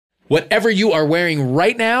Whatever you are wearing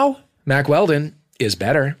right now, Mack Weldon is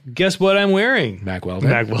better. Guess what I'm wearing? Mack Weldon.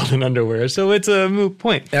 Mack Weldon underwear. So it's a moot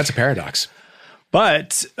point. That's a paradox.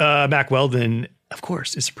 But Mack Weldon, of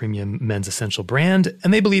course, is a premium men's essential brand,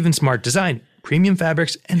 and they believe in smart design, premium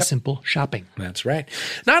fabrics, and simple shopping. That's right.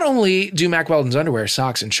 Not only do Mack Weldon's underwear,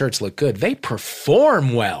 socks, and shirts look good, they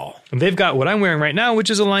perform well. And they've got what I'm wearing right now, which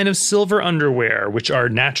is a line of silver underwear, which are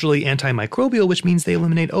naturally antimicrobial, which means they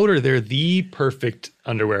eliminate odor. They're the perfect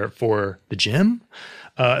underwear for the gym.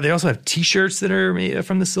 They also have T-shirts that are made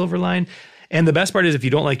from the silver line. And the best part is if you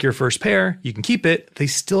don't like your first pair, you can keep it. They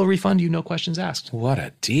still refund you, no questions asked. What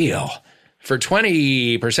a deal. For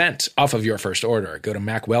 20% off of your first order, go to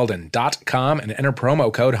MackWeldon.com and enter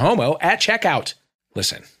promo code HOMO at checkout.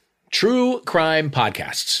 Listen, true crime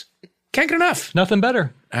podcasts. Can't get enough. Nothing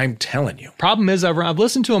better. I'm telling you. Problem is, I've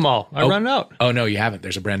listened to them all. I run out. Oh, no, you haven't.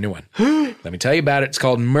 There's a brand new one. Let me tell you about it. It's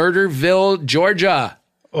called Murderville, Georgia.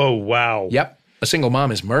 Oh, wow. Yep. A single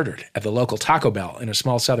mom is murdered at the local Taco Bell in a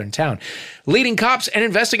small southern town, leading cops and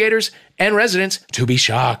investigators and residents to be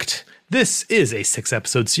shocked. This is a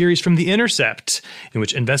 6-episode series from The Intercept, in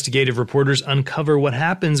which investigative reporters uncover what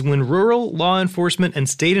happens when rural law enforcement and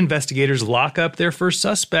state investigators lock up their first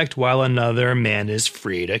suspect while another man is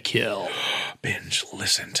free to kill. Binge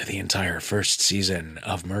listen to the entire first season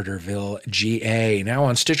of Murderville GA, now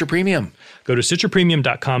on Stitcher Premium. Go to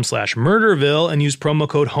StitcherPremium.com/Murderville and use promo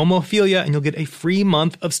code HOMOPHILIA, and you'll get a free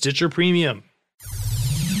month of Stitcher Premium.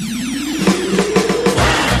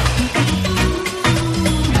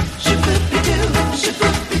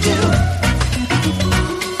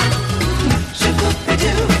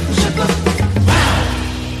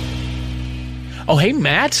 Oh, hey,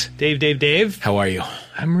 Matt. Dave. How are you?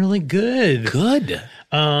 I'm really good. Good.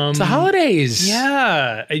 It's the holidays.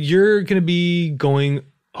 Yeah. You're going to be going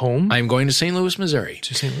home? I'm going to St. Louis, Missouri.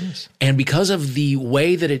 To St. Louis. And because of the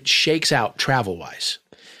way that it shakes out travel-wise,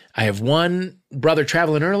 I have one brother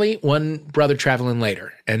traveling early, one brother traveling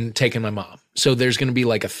later, and taking my mom. So there's going to be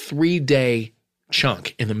like a 3-day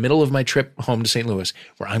chunk in the middle of my trip home to St. Louis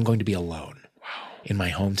where I'm going to be alone. Wow. In my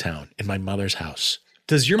hometown, in my mother's house.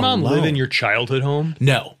 Does your mom live in your childhood home?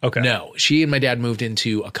 No. Okay. No. She and my dad moved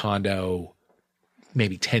into a condo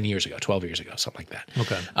maybe 10 years ago, 12 years ago, something like that.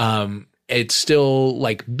 Okay. It's still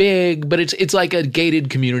like big, but it's like a gated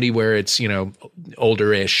community where it's,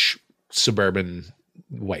 older-ish suburban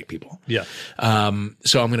white people. Yeah.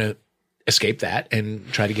 So I'm going to escape that and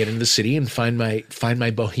try to get into the city and find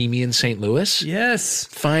my bohemian St. Louis. Yes.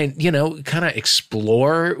 Kind of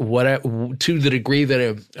explore to the degree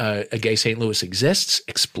that a gay St. Louis exists,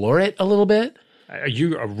 explore it a little bit. Are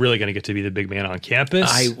you really going to get to be the big man on campus?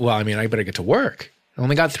 I better get to work. I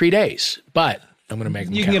only got 3 days, but I'm going to make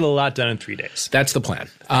them You count. can get a lot done in 3 days. That's the plan.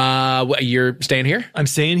 You're staying here? I'm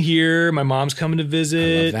staying here. My mom's coming to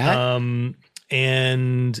visit. I love that.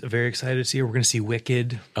 And very excited to see her. We're going to see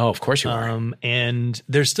Wicked. Oh, of course you are. And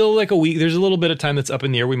there's still like a week. There's a little bit of time that's up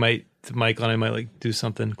in the air. Michael and I might like do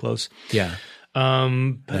something close. Yeah. But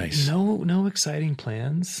Nice. no exciting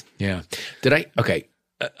plans. Yeah. Okay.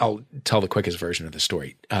 I'll tell the quickest version of the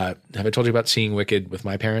story. Have I told you about seeing Wicked with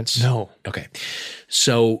my parents? No. Okay.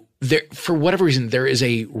 So for whatever reason, there is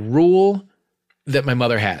a rule that my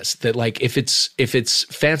mother has that like if it's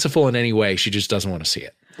fanciful in any way, she just doesn't want to see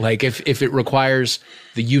it. Like if it requires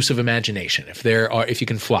the use of imagination, if you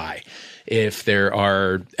can fly, if there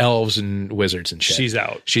are elves and wizards and shit. She's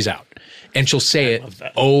out. She's out. And she'll say it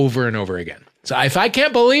over and over again. So if I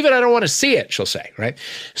can't believe it, I don't want to see it, she'll say, right?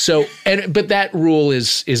 So but that rule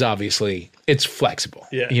is obviously it's flexible.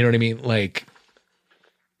 Yeah. You know what I mean? Like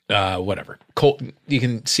whatever. You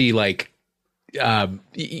can see like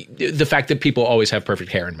the fact that people always have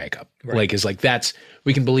perfect hair and makeup, right. Like is like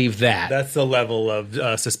we can believe that. That's the level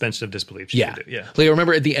of suspension of disbelief. Yeah. Like I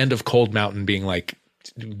remember at the end of Cold Mountain being like,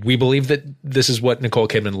 we believe that this is what Nicole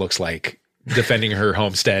Kidman looks like defending her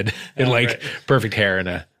homestead in perfect hair and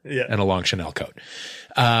a long Chanel coat.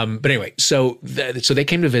 But anyway, so they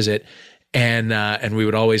came to visit and we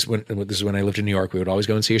would always, this is when I lived in New York, we would always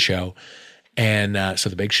go and see a show. And so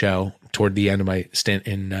the big show toward the end of my stint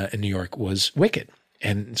in New York was Wicked.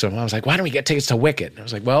 And so I was like, why don't we get tickets to Wicked? And I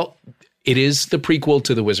was like, well, it is the prequel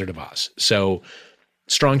to The Wizard of Oz. So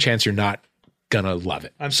strong chance you're not going to love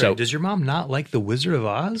it. I'm sorry, does your mom not like The Wizard of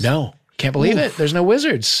Oz? No, can't believe it. There's no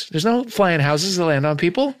wizards. There's no flying houses that land on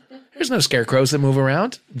people. There's no scarecrows that move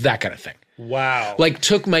around. That kind of thing. Wow. Like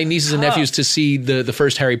took my nieces and nephews to see the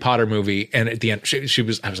first Harry Potter movie. And at the end,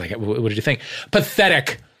 I was like, what did you think?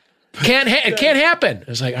 Pathetic. It can't happen. I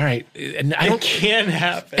was like, all right. And it can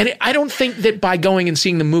happen. And I don't think that by going and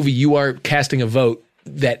seeing the movie, you are casting a vote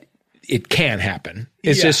that it can happen.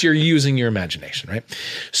 It's just you're using your imagination, right?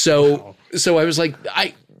 So I was like,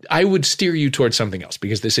 I would steer you towards something else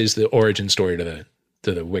because this is the origin story to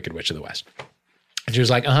the Wicked Witch of the West. And she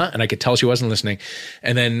was like, and I could tell she wasn't listening.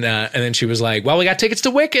 And then she was like, well, we got tickets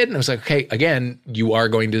to Wicked. And I was like, okay, again, you are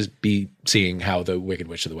going to be seeing how the Wicked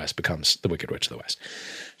Witch of the West becomes the Wicked Witch of the West.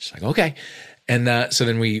 She's like, okay. And so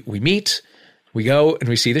then we meet, we go and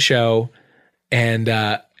we see the show. And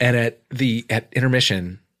at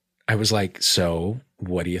intermission, I was like, so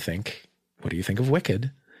what do you think? What do you think of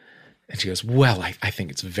Wicked? And she goes, well, I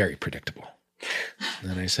think it's very predictable.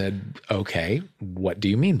 And I said, okay, what do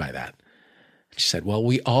you mean by that? She said, well,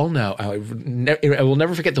 we all know, I will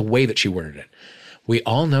never forget the way that she worded it. We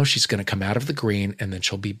all know she's going to come out of the green and then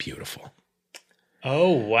she'll be beautiful.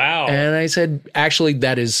 Oh, wow. And I said, actually,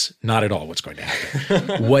 that is not at all what's going to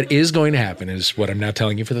happen. What is going to happen is what I'm now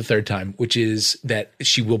telling you for the third time, which is that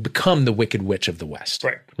she will become the Wicked Witch of the West.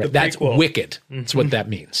 Right. That's wicked. That's what that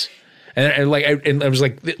means. And I was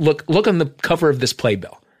like, look on the cover of this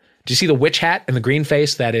playbill. Do you see the witch hat and the green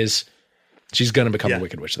face? That is, she's going to become the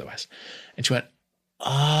Wicked Witch of the West. And she went,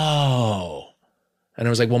 oh. And I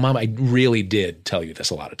was like, well, Mom, I really did tell you this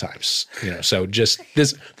a lot of times. So just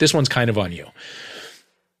this one's kind of on you.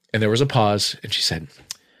 And there was a pause, and she said,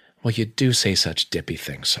 well, you do say such dippy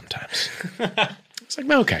things sometimes. It's like,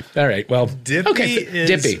 okay, all right, well, dippy okay,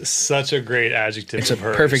 dippy. Such a great adjective. It's a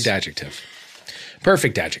perfect adjective.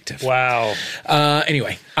 Perfect adjective. Wow.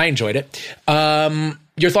 Anyway, I enjoyed it.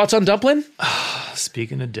 Your thoughts on Dumplin'?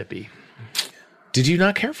 Speaking of dippy. Did you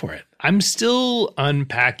not care for it? I'm still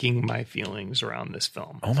unpacking my feelings around this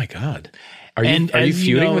film. Oh my God. Are you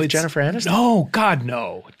feuding with Jennifer Aniston? No, God,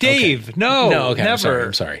 no. Dave, okay. No, okay, never.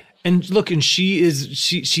 I'm sorry. And look, and she's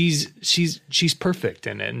perfect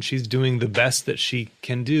in it, and she's doing the best that she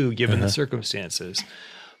can do given the circumstances.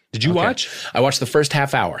 Did you watch? I watched the first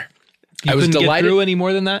half hour. I was delighted. Get through any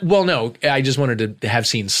more than that? Well, no. I just wanted to have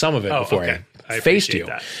seen some of it before I faced you.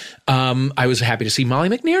 That. I was happy to see Molly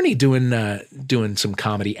McNerney doing some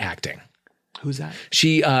comedy acting. Who's that?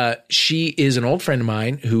 She is an old friend of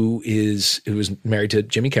mine who was married to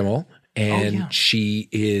Jimmy Kimmel, and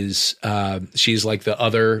she's like the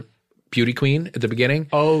other beauty queen at the beginning.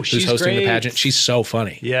 Oh, she's who's hosting great. The pageant. She's so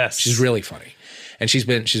funny. Yes, she's really funny. And she's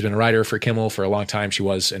been a writer for Kimmel for a long time. She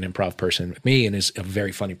was an improv person with me and is a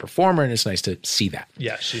very funny performer, and it's nice to see that.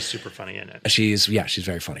 Yeah, she's super funny in it. She's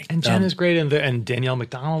very funny. And Jen is great, and Danielle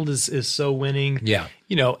McDonald is so winning. Yeah.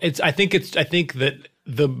 I think that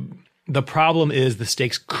the problem is the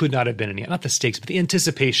stakes could not have been any, not the stakes, but the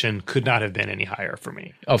anticipation could not have been any higher for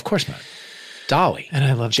me. Oh, of course not. Dolly. And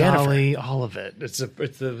I love Jennifer. Dolly, all of it.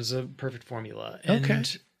 It was a perfect formula.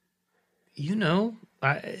 And,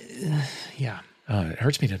 yeah. It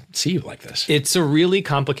hurts me to see you like this. It's a really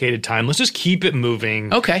complicated time. Let's just keep it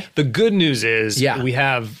moving. Okay. The good news is we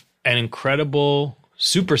have an incredible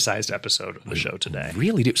supersized episode of the show today.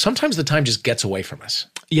 Really do. Sometimes the time just gets away from us.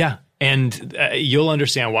 Yeah. And you'll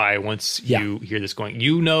understand why once you hear this going.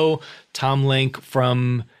 Tom Lenk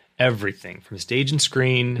from everything, from stage and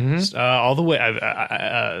screen, all the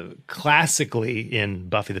way classically in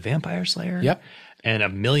Buffy the Vampire Slayer. Yep. And a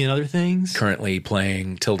million other things. Currently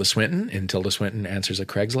playing Tilda Swinton in Tilda Swinton Answers a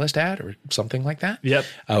Craigslist Ad or something like that. Yep.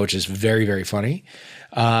 Which is very, very funny.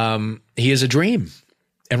 He is a dream.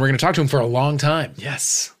 And we're going to talk to him for a long time.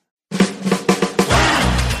 Yes.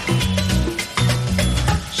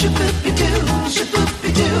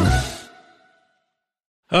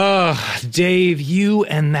 Oh, Dave, you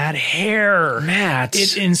and that hair. Matt.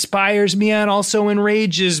 It inspires me and also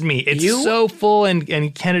enrages me. It's so full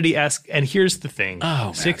and Kennedy-esque. And here's the thing.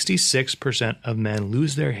 66% of men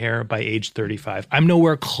lose their hair by age 35. I'm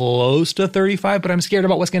nowhere close to 35, but I'm scared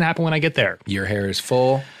about what's going to happen when I get there. Your hair is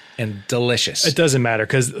full and delicious. It doesn't matter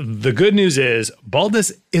because the good news is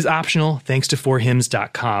baldness is optional thanks to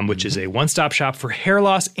forhims.com, which is a one-stop shop for hair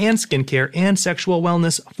loss and skincare and sexual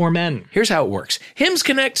wellness for men. Here's how it works. Hims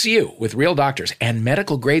connects you with real doctors and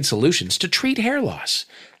medical-grade solutions to treat hair loss.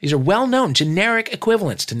 These are well-known generic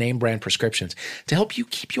equivalents to name brand prescriptions to help you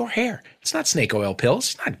keep your hair. It's not snake oil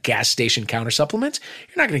pills. It's not gas station counter supplements.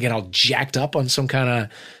 You're not going to get all jacked up on some kind of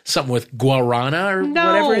something with guarana or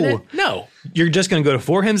whatever in it. No. You're just going to go to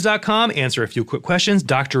forhims.com, answer a few quick questions.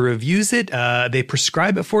 Doctor reviews it. They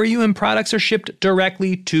prescribe it for you, and products are shipped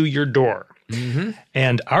directly to your door. Mm-hmm.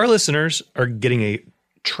 And our listeners are getting a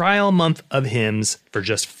trial month of Hims for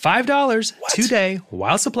just $5 today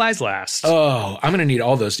while supplies last. Oh, I'm going to need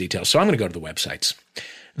all those details. So I'm going to go to the websites.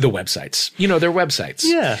 Their websites.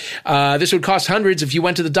 Yeah. This would cost hundreds if you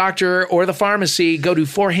went to the doctor or the pharmacy. Go to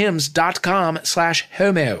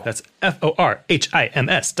forhims.com/homo. That's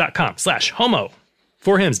FORHIMS.com/homo.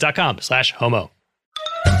 forhims.com/homo.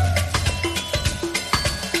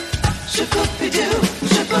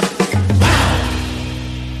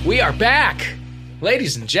 We are back,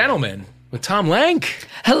 ladies and gentlemen, with Tom Lenk.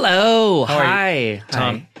 Hello. How are Hi.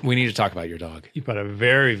 Tom, we need to talk about your dog. You brought a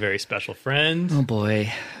very, very special friend. Oh,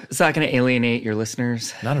 boy. Is that going to alienate your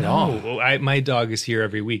listeners? Not at all. Oh, my dog is here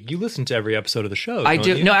every week. You listen to every episode of the show. I don't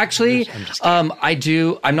do. you? No, actually, I'm just kidding. I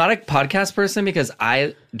do. I'm not a podcast person because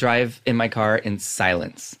I drive in my car in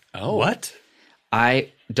silence. Oh. What? I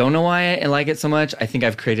don't know why I like it so much. I think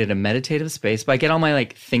I've created a meditative space, but I get all my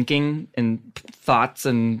thinking and thoughts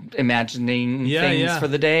and imagining things for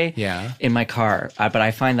the day in my car. But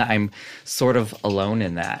I find that I'm sort of alone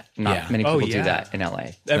in that. Not many people do that in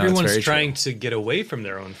LA. Everyone's trying to get away from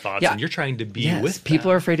their own thoughts, and you're trying to be with them. People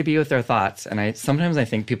are afraid to be with their thoughts. And sometimes I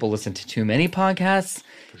think people listen to too many podcasts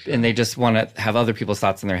and they just want to have other people's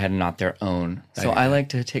thoughts in their head and not their own. So I like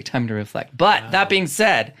to take time to reflect. But that being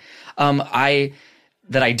said, I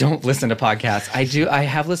don't listen to podcasts. I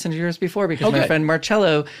have listened to yours before because my friend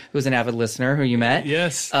Marcello, who's an avid listener who you met,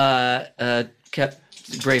 kept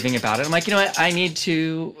raving about it. I'm like, you know what? I need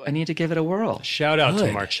to give it a whirl. Shout out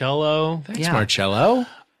to Marcello. Thanks, Marcello.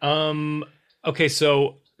 Okay,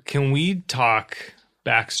 so can we talk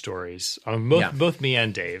backstories on both me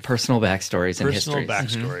and Dave? Personal backstories and histories.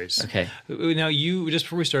 Backstories. Okay. Now, just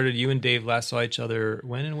before we started, you and Dave last saw each other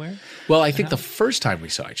when and where? Well, I think the first time we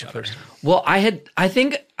saw each other. Well, I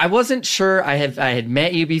think I wasn't sure I had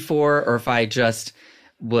met you before or if I just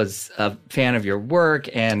was a fan of your work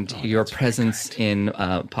and your presence in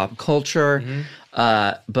pop culture.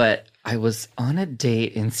 But I was on a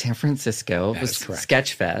date in San Francisco. It was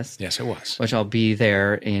Sketchfest. Yes, it was. Which I'll be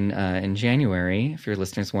there in January. If your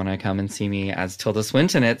listeners want to come and see me as Tilda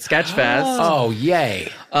Swinton at Sketchfest. Oh,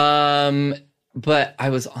 yay. But I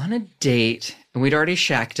was on a date and we'd already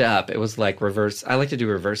shacked up. It was like reverse. I like to do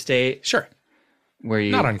reverse date. Sure. Where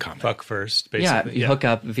you not uncommon. Fuck first, basically. You hook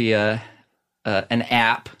up via an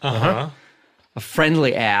app. A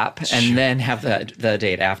friendly app, and then have the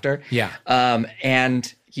date after. Yeah.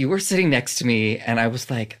 And you were sitting next to me, and I was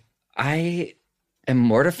like, I am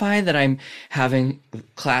mortified that I'm having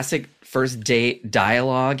classic first date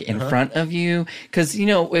dialogue in front of you. Because,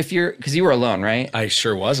 because you were alone, right? I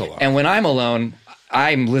sure was alone. And when I'm alone,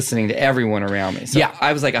 I'm listening to everyone around me. So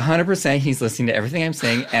I was like 100% he's listening to everything I'm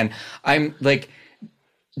saying. And I'm like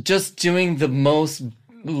just doing the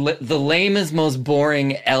lamest, most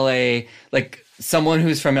boring LA, like someone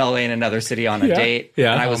who's from LA in another city on a date.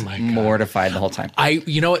 Yeah. And I was mortified the whole time.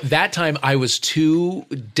 That time I was too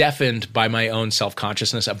deafened by my own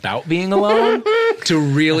self-consciousness about being alone to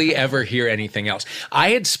really ever hear anything else. I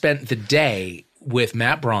had spent the day with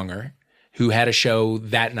Matt Bronger, who had a show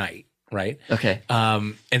that night, right? Okay.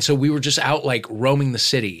 And so we were just out like roaming the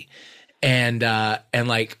city. And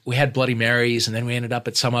like we had Bloody Marys, and then we ended up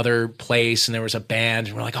at some other place, and there was a band,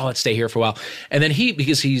 and we're like, oh, let's stay here for a while. And then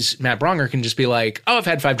because he's Matt Bronger, can just be like, oh, I've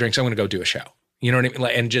had 5 drinks, I'm going to go do a show. You know what I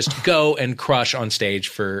mean? And just go and crush on stage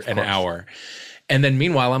for an hour. And then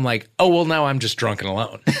meanwhile, I'm like, oh, well, now I'm just drunk and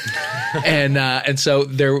alone. and so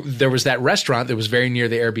there was that restaurant that was very near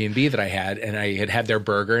the Airbnb that I had, and I had their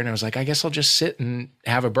burger, and I was like, I guess I'll just sit and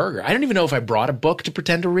have a burger. I don't even know if I brought a book to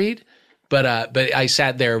pretend to read. But I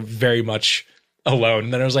sat there very much alone.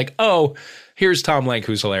 And then I was like, oh, here's Tom Lenk,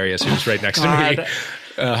 who's hilarious, who's right next to me.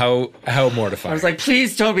 How mortifying. I was like,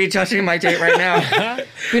 please don't be judging my date right now.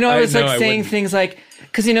 I was saying things like,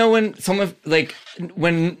 because when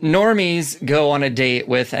when normies go on a date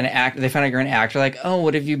with an actor, they find out you're an actor, like, oh,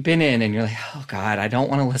 what have you been in? And you're like, oh God, I don't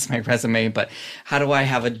want to list my resume, but how do I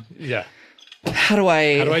have how do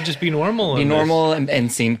I just be normal?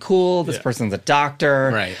 And seem cool? This person's a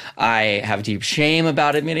doctor. Right. I have deep shame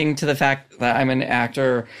about admitting to the fact that I'm an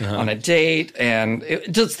actor on a date. And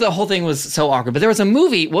just the whole thing was so awkward. But there was a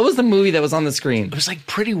movie. What was the movie that was on the screen? It was like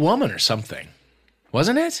Pretty Woman or something.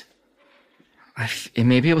 Wasn't it?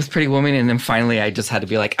 Maybe it was Pretty Woman, and then finally I just had to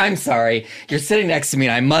be like, I'm sorry, you're sitting next to me,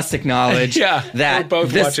 and I must acknowledge that we're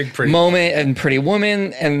both this watching Pretty moment and Pretty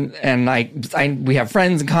Woman, and we have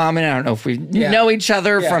friends in common. I don't know if we know each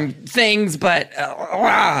other from things, but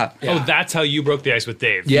Oh, that's how you broke the ice with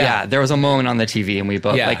Dave. Yeah, there was a moment on the TV, and we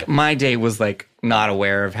both like my day was like not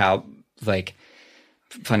aware of how like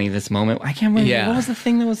funny this moment. I can't remember what was the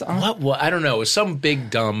thing that was on. What? I don't know. It was some big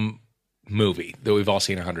dumb movie that we've all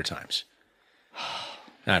seen 100 times.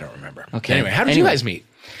 I don't remember. Okay. Anyway, how did you guys meet?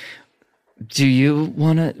 Do you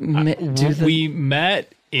want to We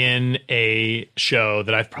met in a show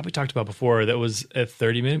that I've probably talked about before that was a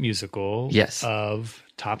 30-minute musical of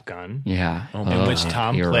Top Gun. Yeah. In which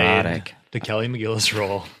Tom played the Kelly McGillis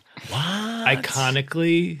role. What?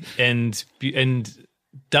 Iconically and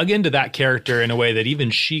dug into that character in a way that even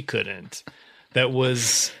she couldn't. That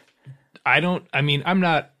was, I'm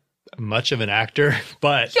not much of an actor,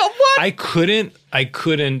 but I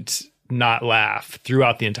couldn't not laugh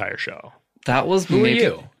throughout the entire show. That was Who are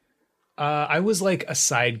you? I was like a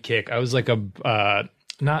sidekick. I was like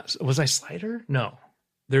was I Slider? No.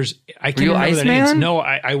 I can't Were you remember their names. Iceman? No,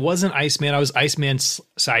 I wasn't Iceman. I was Iceman's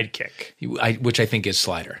sidekick. Which I think is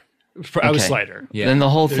Slider. I was Slider. Yeah. Then the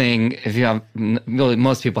whole thing, if you have,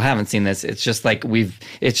 most people haven't seen this, it's just like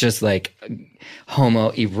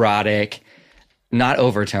homoerotic, not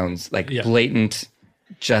overtones, like blatant,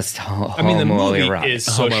 just homoerotic. The movie is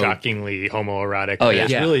so shockingly homoerotic. Oh, yeah.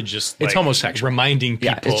 It's really just It's homosexual. reminding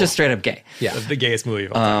people Yeah, it's just straight up gay. of the gayest movie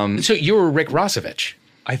of all time. So you were Rick Rossovich.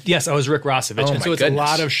 Yes, I was Rick Rossovich. Oh, and so my it's goodness. a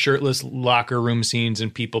lot of shirtless locker room scenes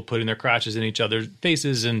and people putting their crotches in each other's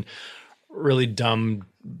faces and really dumb,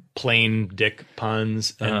 plain dick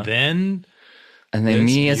puns. And then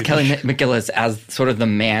Me as Kelly McGillis as sort of the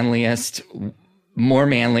manliest, more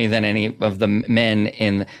manly than any of the men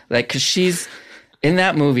in, like, because she's in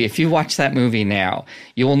that movie. If you watch that movie now,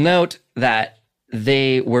 you will note that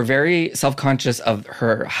they were very self-conscious of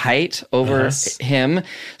her height over him.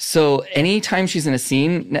 So anytime she's in a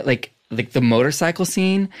scene, like the motorcycle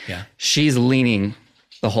scene, she's leaning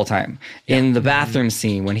the whole time. In the bathroom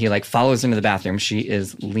scene, when he like follows into the bathroom, she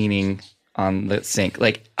is leaning on the sink.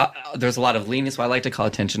 Like there's a lot of leanness. So I like to call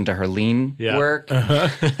attention to her lean work.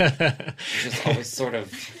 She's just always sort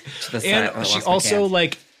of to the side. and she also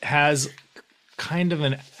like has kind of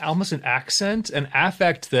almost an accent, an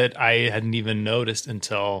affect that I hadn't even noticed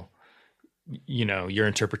until your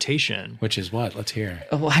interpretation. Which is what? Let's hear.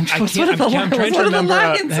 Oh, I'm trying to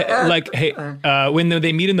remember. When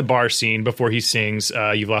they meet in the bar scene before he sings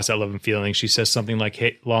 "You've Lost That Love and Feeling," she says something like,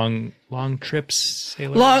 "Hey, long trips,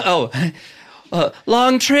 sailor."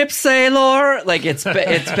 Long trip, sailor. Like it's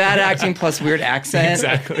bad acting plus weird accent.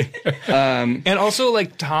 Exactly. And also,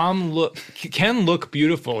 like Tom can look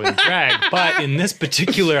beautiful in drag, but in this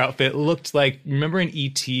particular outfit, looked like, remember in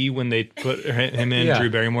E.T. when they put him in Drew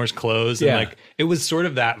Barrymore's clothes, and like it was sort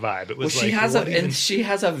of that vibe. It was she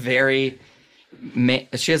has a very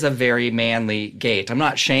manly gait. I'm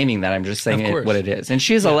not shaming that. I'm just saying what it is. And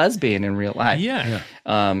she's a lesbian in real life. Yeah.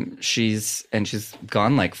 She's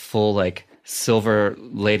gone like full like Silver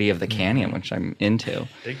Lady of the Canyon, which I'm into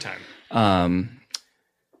big time.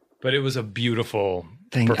 But it was a beautiful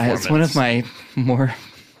performance. It's one of my more.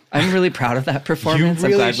 I'm really proud of that performance.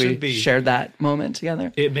 Really I'm glad we shared that moment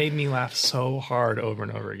together. It made me laugh so hard over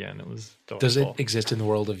and over again. It was delightful. Does it exist in the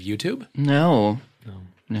world of YouTube? No.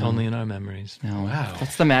 Only in our memories. No. Wow.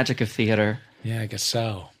 That's the magic of theater. Yeah, I guess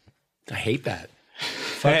so. I hate that.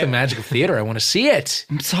 Fuck the magic of theater. I want to see it.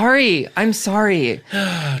 I'm sorry.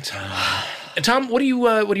 Tom, what are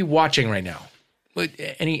you watching right now?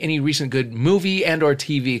 Any recent good movie and or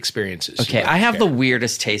TV experiences? Okay, I have the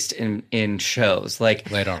weirdest taste in shows.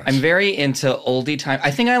 Like, I'm very into oldie time.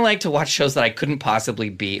 I think I like to watch shows that I couldn't possibly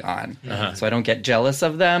be on, so I don't get jealous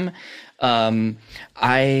of them.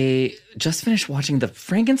 I just finished watching the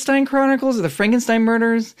Frankenstein Chronicles or the Frankenstein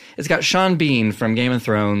Murders. It's got Sean Bean from Game of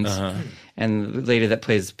Thrones and the lady that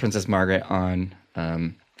plays Princess Margaret on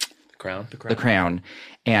The Crown.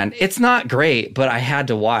 And it's not great, but I had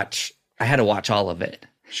to watch all of it.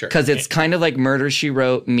 Sure. Because it's kind of like Murder, She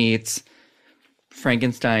Wrote meets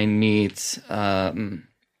Frankenstein meets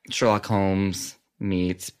Sherlock Holmes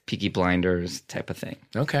meets Peaky Blinders type of thing.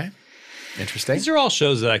 Okay. Interesting. These are all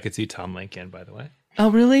shows that I could see Tom Link in, by the way.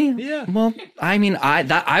 Oh, really? Yeah. Well, I mean, all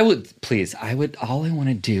I want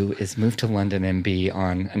to do is move to London and be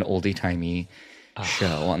on an oldie-timey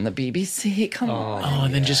show on the BBC. Come on. Oh,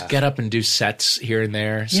 and then just get up and do sets here and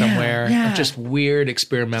there somewhere. Of just weird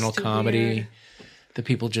experimental comedy that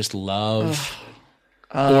people just love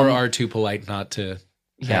or are too polite not to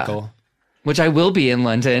heckle. Which I will be in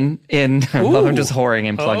London I'm just whoring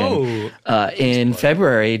and plugging. In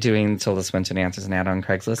February, doing Tilda Swinton Answers an ad on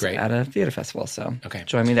Craigslist at a theater festival. So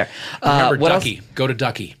join me there. Remember Ducky. Go to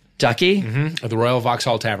Ducky. Ducky? Mm-hmm. At the Royal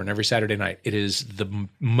Vauxhall Tavern every Saturday night. It is the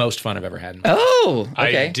most fun I've ever had. Oh,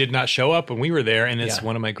 okay. I did not show up when we were there, and it's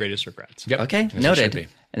one of my greatest regrets. Yep. Okay, noted.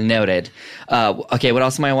 Okay, what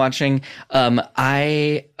else am I watching?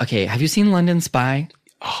 Have you seen London Spy?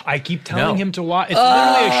 Oh, I keep telling him to watch. It's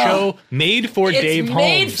literally a show made for Dave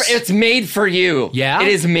Holmes. It's made for you. Yeah? It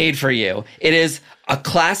is made for you. It is a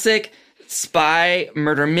classic spy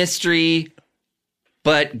murder mystery,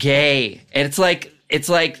 but gay. And it's like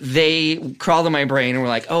they crawled in my brain and were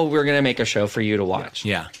like, oh, we're going to make a show for you to watch.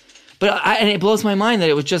 Yeah. But and it blows my mind that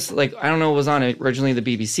it was just like, I don't know, it was on originally the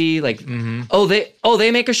BBC. Like,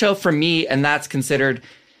 they make a show for me, and that's considered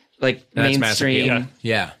like mainstream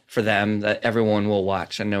yeah. for them that everyone will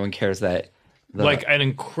watch and no one cares that. Like an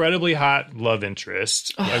incredibly hot love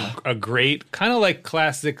interest, a great kind of like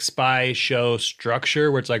classic spy show structure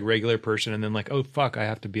where it's like regular person and then like, oh fuck, I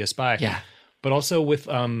have to be a spy. Yeah. But also with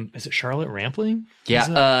is it Charlotte Rampling? Yeah.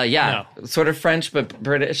 No. Sort of French but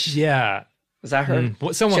British. Yeah. Was that her?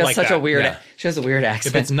 Someone she has like such that. a weird. Yeah. She has a weird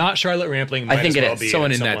accent. If it's not Charlotte Rampling, I think it it is. Be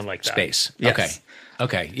someone in someone that like that. space. Yes.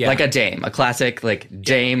 Okay. Yeah. Like a dame, a classic like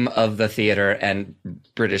dame of the theater and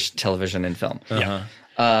British television and film.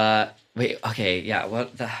 Yeah. Wait. Okay. Yeah.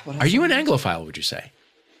 What Are you an Anglophile? Would you say?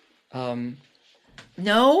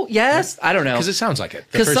 No. Yes. I don't know. Because it sounds like it.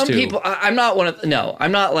 Because some people, I'm not one of. No,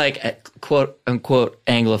 I'm not like a quote unquote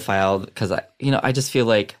Anglophile. Because I just feel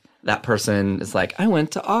like that person is like, I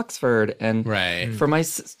went to Oxford and for my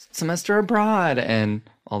semester abroad and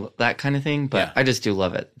all that kind of thing. But I just do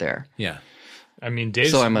love it there. Yeah. I mean, Dave's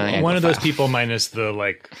So I'm one of those people minus the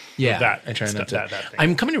like. Yeah, I try not to. that thing.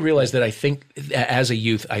 I'm coming to realize that I think as a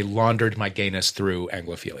youth I laundered my gayness through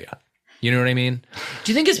Anglophilia. You know what I mean?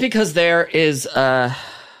 Do you think it's because there is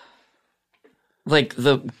like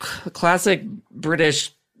the classic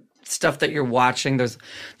British stuff that you're watching?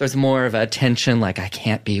 There's more of a tension, like I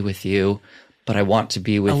can't be with you, but I want to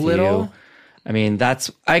be with you. I mean,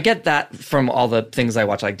 I get that from all the things I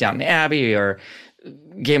watch, like Downton Abbey or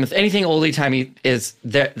Game of anything oldie timey. Is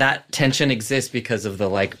there that tension exists because of the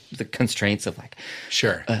constraints of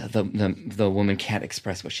the woman can't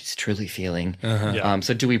express what she's truly feeling.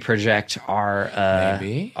 So do we project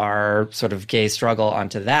our sort of gay struggle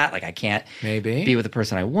onto that? Like I can't be with the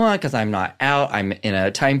person I want because I'm not out. I'm in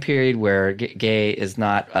a time period where gay is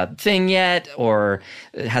not a thing yet, or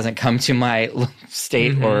it hasn't come to my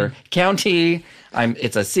state or county.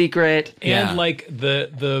 It's a secret. And like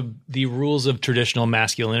the rules of traditional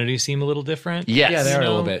masculinity seem a little different. Yes. Yeah, they are a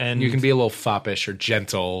little bit. And you can be a little foppish or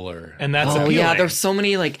gentle and that's appealing. appealing. Yeah, there's so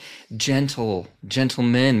many like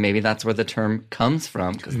gentlemen. Maybe that's where the term comes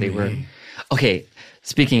from because they were. Okay,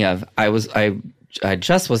 speaking of, I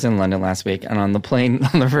just was in London last week, and on the plane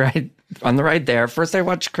on the ride there, first I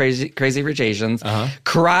watched Crazy Rich Asians,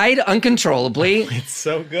 cried uncontrollably. It's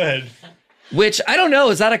so good. Which I don't know,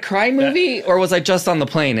 is that a cry movie or was I just on the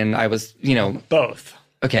plane and I was, both.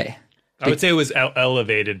 Okay. I would say it was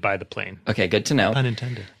elevated by the plane. Okay, good to know.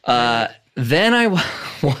 Unintended. Then I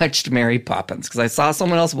watched Mary Poppins because I saw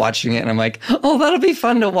someone else watching it and I'm like, oh, that'll be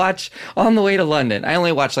fun to watch on the way to London. I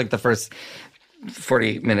only watched like the first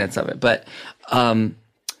 40 minutes of it, but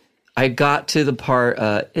I got to the part,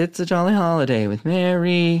 it's a jolly holiday with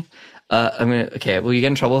Mary. Will you get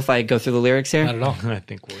in trouble if I go through the lyrics here? Not at all. I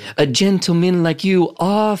think we'll. A gentleman like you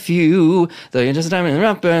are few, though you're just a diamond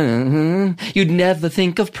rapper. You'd never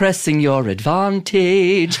think of pressing your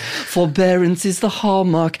advantage. Forbearance is the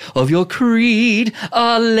hallmark of your creed.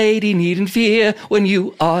 Our lady needn't fear when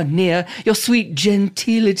you are near. Your sweet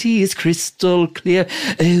gentility is crystal clear.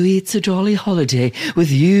 Oh, it's a jolly holiday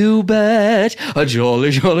with you, Bet. A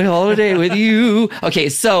jolly, jolly holiday with you. Okay,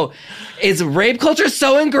 so is rape culture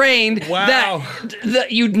so ingrained that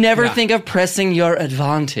you'd never think of pressing your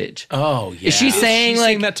advantage? Oh, yeah. Is she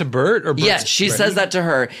saying that to Bert or Bert? Yes, she says that to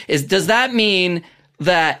her. Does that mean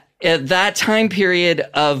that at that time period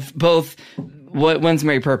of both when's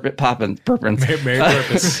Mary Poppins? Mary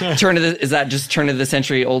Purpose. Is that just turn of the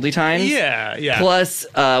century oldie times? Yeah. Plus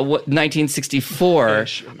 1964.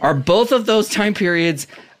 Are both of those time periods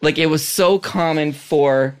like it was so common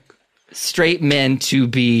for straight men to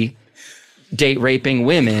be date raping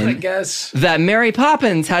women, I guess, that Mary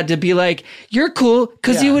Poppins had to be like, you're cool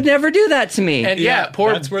because you would never do that to me. And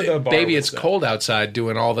poor that's where the bar baby, was it's set. cold outside,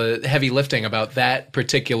 doing all the heavy lifting about that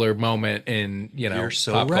particular moment in You're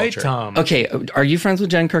so pop right, culture. Tom. Okay, are you friends with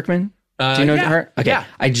Jen Kirkman? Do you know her? Okay, yeah.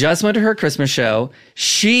 I just went to her Christmas show.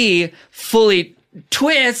 She fully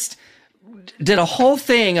did a whole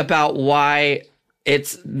thing about why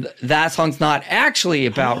that song's not actually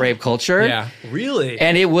about rape culture. Yeah, Really?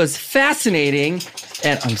 And it was fascinating.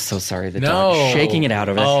 And I'm so sorry, the dog is shaking it out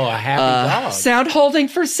over there. Oh, a happy dog. Sound holding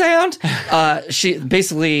for sound. She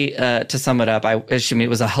basically, to sum it up, it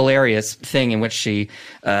was a hilarious thing in which she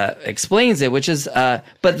explains it, which is,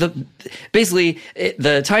 basically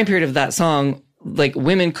the time period of that song, like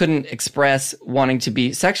women couldn't express wanting to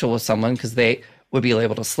be sexual with someone because they would be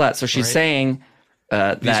labeled a slut. So she's saying,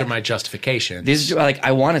 these are my justifications. These are like,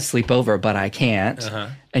 I want to sleep over, but I can't.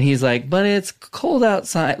 And he's like, but it's cold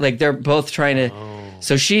outside. Like they're both trying to.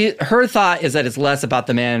 So her thought is that it's less about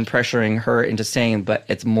the man pressuring her into staying, but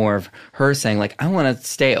it's more of her saying like, I want to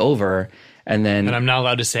stay over And I'm not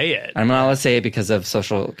allowed to say it. I'm not allowed to say it because of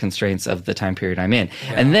social constraints of the time period I'm in.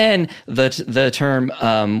 Yeah. And then the term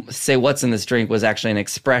say what's in this drink was actually an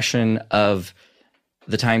expression of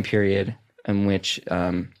the time period in which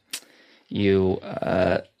you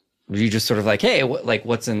just sort of like, hey,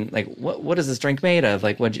 what's in, like, what is this drink made of?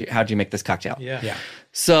 Like, how'd you make this cocktail? Yeah.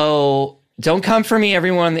 So don't come for me,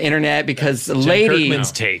 everyone on the internet, because the lady,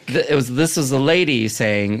 Kirkman's take. This was the lady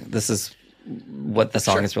saying this is what the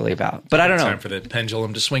song is really about. But I don't know. Time for the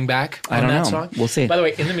pendulum to swing back on I don't that know. song. We'll see. By the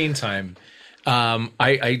way, in the meantime,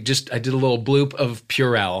 I did a little bloop of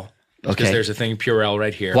Purell. Because there's a thing Purell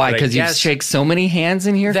right here. Why? Because you shake so many hands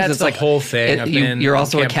in here. That's it's the like, whole thing. You're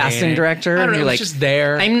also a casting director. I don't know, you're it's like, just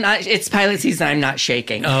there. I'm not. It's pilot season. I'm not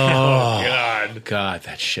shaking. Oh God,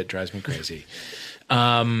 that shit drives me crazy.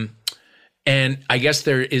 And I guess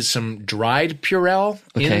there is some dried Purell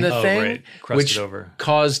in the thing, which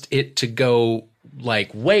caused it to go like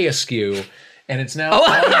way askew. And it's now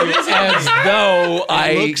as though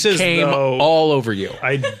I came all over you.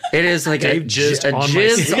 It is like a jizz on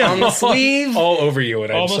the sleeve. All over you,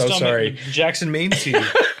 and I'm Almost so sorry. Jackson Maine Street.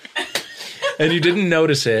 And you didn't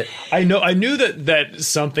notice it. I knew that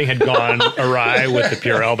something had gone awry with the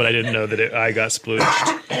Purell, but I didn't know that I got splooged.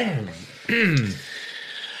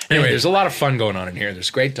 Anyway, there's a lot of fun going on in here. There's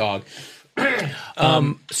a great dog.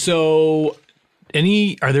 So...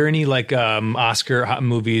 Are there any like Oscar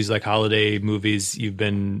movies, like holiday movies you've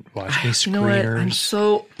been watching? Screeners? You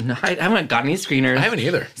know what? I haven't got any screeners. I haven't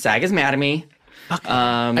either. SAG is mad at me.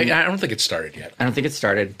 I don't think it's started yet. I don't think it's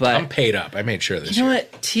started, but I'm paid up. I made sure this year. You know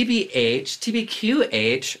what?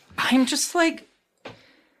 TBQH, I'm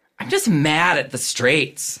just mad at the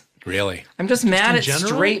straights. Really? I'm just mad at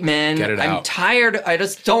straight men. Get it out. I'm tired. I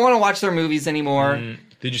just don't want to watch their movies anymore.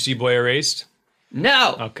 Did you see Boy Erased?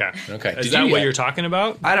 No. Okay. Is that what you're talking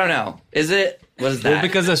about? I don't know. Is it? What is that? Well,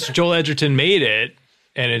 because Joel Edgerton made it,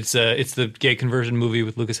 and it's the gay conversion movie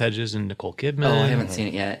with Lucas Hedges and Nicole Kidman. Oh, I haven't seen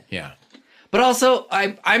it yet. Yeah. But also,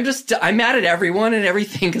 I'm mad at everyone and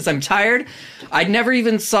everything because I'm tired. I never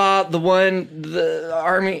even saw the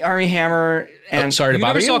Army Hammer. And sorry to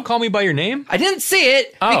bother you. You never saw Call Me by Your Name? I didn't see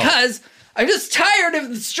it because I'm just tired of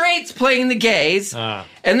the straights playing the gays, and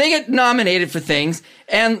they get nominated for things,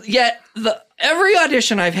 and yet every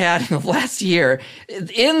audition I've had in the last year,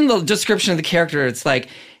 in the description of the character, it's like,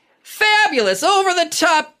 fabulous,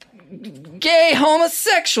 over-the-top, gay,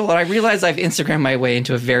 homosexual. And I realize I've Instagrammed my way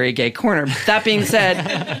into a very gay corner. That being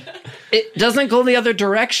said, it doesn't go the other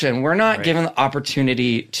direction. We're not given the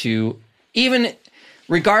opportunity to, even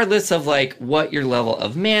regardless of like what your level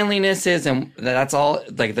of manliness is, and that's all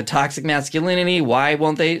like the toxic masculinity. Why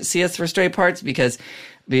won't they see us for straight parts? Because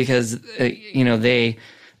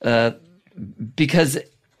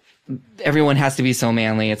everyone has to be so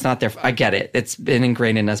manly. It's not their. I get it. It's been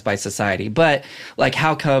ingrained in us by society. But like,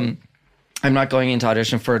 how come I'm not going into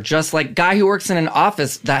audition for just like guy who works in an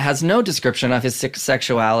office that has no description of his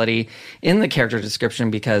sexuality in the character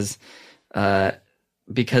description because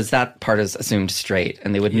that part is assumed straight,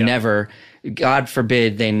 and they would never. God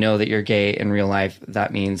forbid they know that you're gay in real life.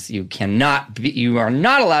 That means you are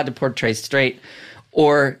not allowed to portray straight,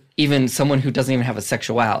 or even someone who doesn't even have a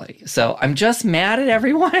sexuality. So I'm just mad at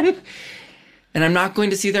everyone, and I'm not going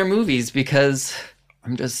to see their movies because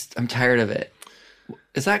I'm tired of it.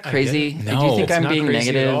 Is that crazy? No, do you think I'm being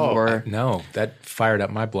negative or no? That fired up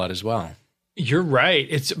my blood as well. You're right.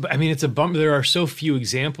 It's a bummer. There are so few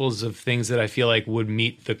examples of things that I feel like would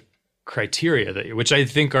meet the criteria which I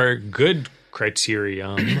think are good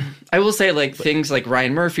criteria. I will say like things like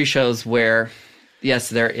Ryan Murphy shows where, yes,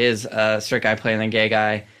 there is a straight guy playing a gay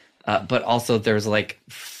guy, but also there's like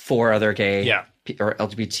 4 other gay or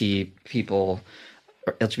LGBT people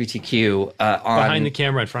or LGBTQ behind the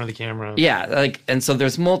camera, in front of the camera. Yeah, like, and so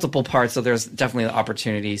there's multiple parts. So there's definitely the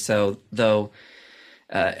opportunity. So though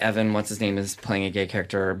Evan, what's his name, is playing a gay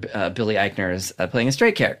character, Billy Eichner is playing a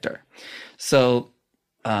straight character. So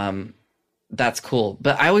that's cool.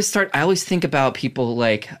 But I always think about people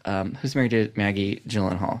like who's married to Maggie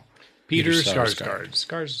Gyllenhaal. Peter Skarsgård.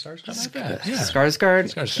 Skarsgård.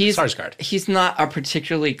 He's not a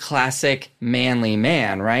particularly classic manly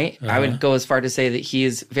man, right? I would go as far to say that he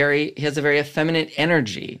has a very effeminate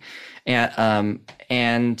energy,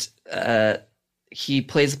 and he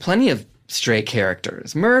plays plenty of straight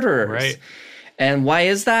characters, murderers. Right. And why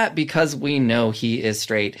is that? Because we know he is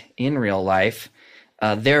straight in real life.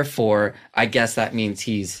 Therefore, I guess that means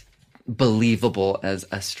he's believable as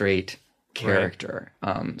a straight character.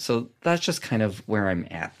 Right. So that's just kind of where I'm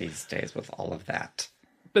at these days with all of that.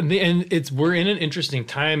 But we're in an interesting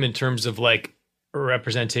time in terms of like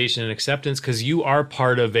representation and acceptance, because you are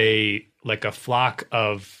part of a flock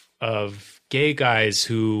of gay guys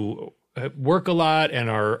who work a lot and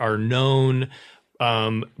are known,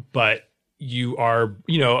 but you are,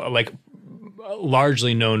 like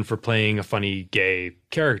largely known for playing a funny gay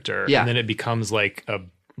character. Yeah. And then it becomes like a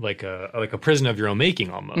prison of your own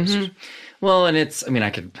making almost. Mm-hmm. Well, and it's, every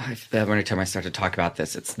time I start to talk about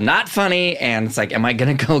this, it's not funny. And it's like, am I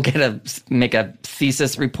going to go make a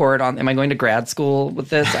thesis report am I going to grad school with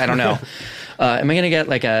this? I don't know. Am I going to get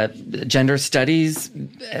like a gender studies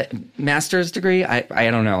master's degree? I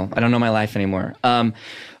don't know. I don't know my life anymore. I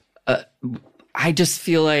just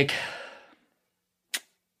feel like,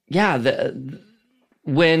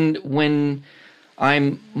 when my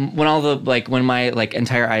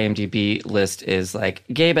entire IMDb list is like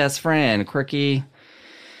gay best friend, quirky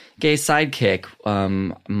gay sidekick,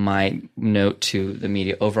 my note to the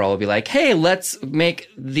media overall would be like, hey, let's make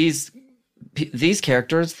these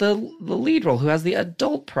characters the lead role, who has the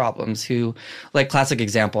adult problems, who, like, classic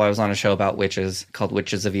example, I was on a show about witches called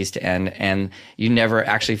Witches of East End, and you never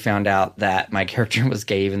actually found out that my character was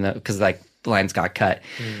gay, even though, because like lines got cut.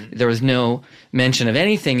 There was no mention of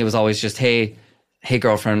anything. It was always just, hey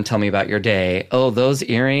girlfriend, tell me about your day. Oh, those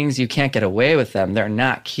earrings, you can't get away with them, they're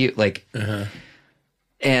not cute. Like,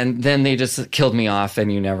 and then they just killed me off,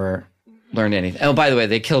 and you never learned anything. Oh, by the way,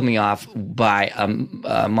 they killed me off by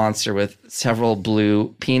a monster with several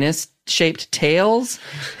blue penis-shaped tails,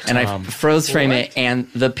 and I froze frame it, and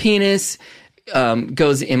the penis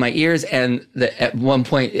goes in my ears, and at one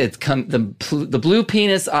point the blue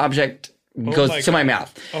penis object goes to my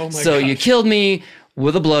mouth. Oh my so gosh. You killed me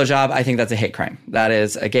with a blowjob. I think that's a hate crime. That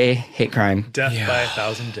is a gay hate crime. Death by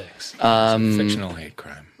 1,000 dicks. Fictional hate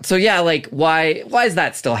crime. So yeah, like why is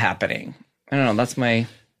that still happening? I don't know. That's my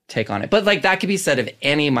take on it. But like that could be said of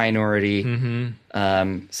any minority. So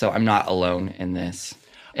I'm not alone in this.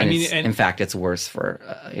 And in fact, it's worse for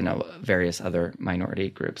various other minority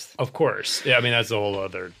groups. Of course, yeah. I mean, that's a whole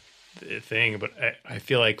other thing. But I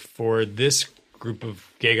feel like for this group of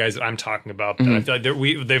gay guys that I'm talking about, that I feel like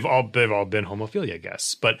they've all been homophilia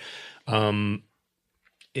guests. But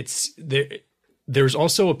it's there. There's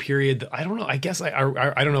also a period that I don't know. I guess I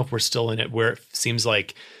don't know if we're still in it, where it seems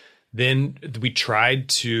like then we tried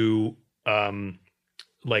to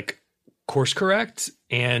like course correct,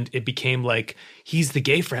 and it became like he's the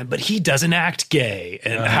gay friend, but he doesn't act gay,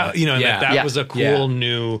 and how that was a cool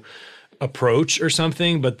new approach or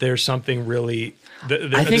something. But there's something really.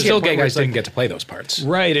 I think still gay guys didn't get to play those parts,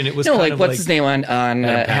 right? And it was what's his name on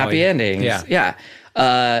Happy Endings? Yeah.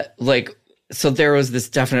 So there was this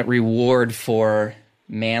definite reward for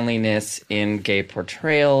manliness in gay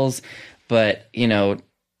portrayals, but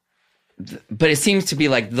but it seems to be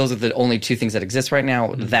like those are the only two things that exist right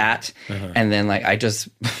now. That and then like I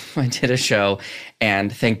did a show,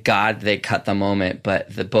 and thank God they cut the moment,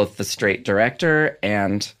 but both the straight director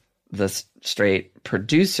and the straight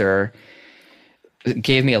producer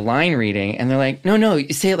gave me a line reading, and they're like, no,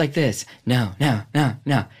 you say it like this. No.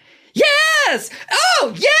 Yes!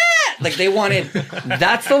 Oh, yeah! Like they wanted,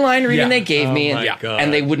 that's the line reading they gave me.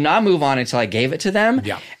 And they would not move on until I gave it to them.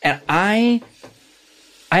 Yeah. And I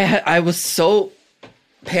was so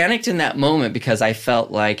panicked in that moment, because I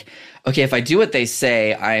felt like, okay, if I do what they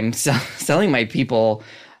say, I'm selling my people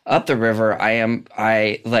up the river. I'm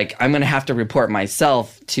going to have to report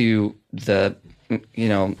myself to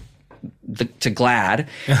to GLAAD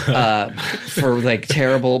for like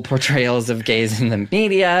terrible portrayals of gays in the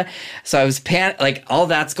media. So I was like all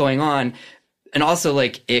that's going on. And also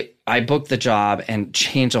like I booked the job and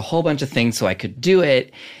changed a whole bunch of things so I could do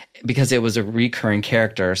it, because it was a recurring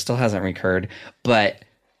character. Still hasn't recurred, but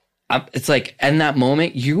it's like in that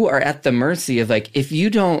moment you are at the mercy of like, if you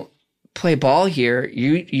don't play ball here,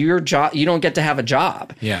 your job, you don't get to have a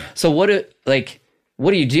job. Yeah. So what do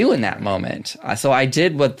you do in that moment? So I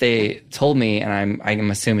did what they told me, and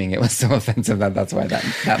I'm assuming it was so offensive that's why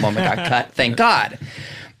that moment got cut. Thank God.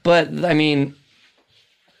 But I mean,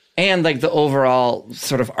 and like the overall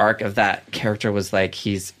sort of arc of that character was like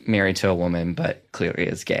he's married to a woman, but clearly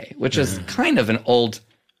is gay, which is kind of an old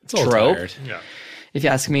trope, if you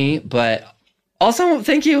ask me. But also,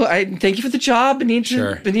 thank you. Thank you for the job. I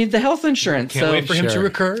need the health insurance. Can't wait for him to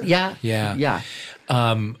recur. Yeah.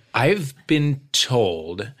 I've been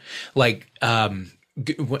told, like,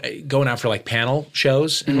 going out for like panel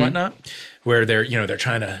shows and whatnot, where they're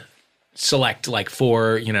trying to select like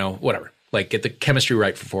 4, whatever, like get the chemistry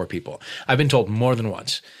right for 4 people. I've been told more than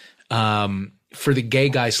once, for the gay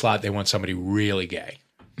guy slot, they want somebody really gay.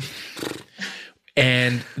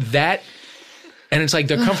 And it's like,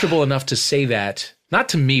 they're comfortable enough to say that, not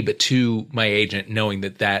to me, but to my agent, knowing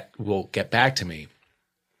that will get back to me.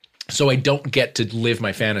 So I don't get to live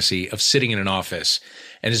my fantasy of sitting in an office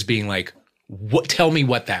and just being like, "What? Tell me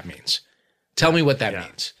what that means. Tell me what that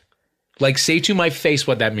means. Like, say to my face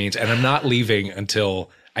what that means." And I'm not leaving until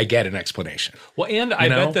I get an explanation. Well, and I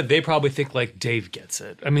bet that they probably think like Dave gets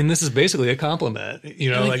it. I mean, this is basically a compliment.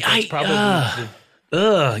 Like that's probably.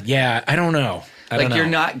 Yeah, I don't know. You're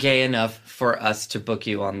not gay enough for us to book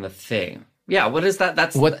you on the thing. Yeah, what is that?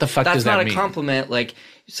 That's what the fuck does that mean? That's not a compliment. Like,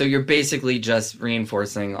 so you're basically just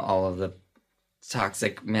reinforcing all of the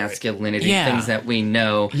toxic masculinity things that we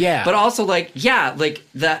know. Yeah. But also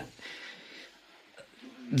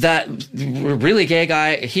that really gay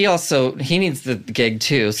guy, he needs the gig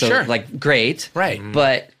too. So great. Right.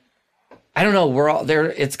 But I don't know, we're all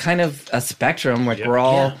there. It's kind of a spectrum. Like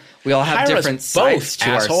we all have different sides to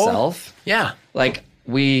ourselves. Yeah. Like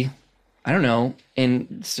I don't know,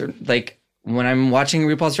 in certain, like when I'm watching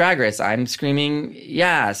RuPaul's Drag Race, I'm screaming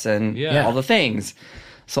yes and all the things.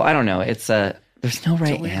 So I don't know. There's no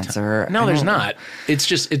right answer. No, there's not. It's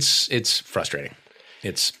just it's frustrating.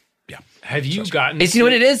 It's Have you gotten? You know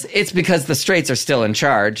what it is? It's because the straights are still in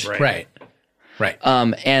charge. Right.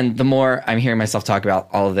 And the more I'm hearing myself talk about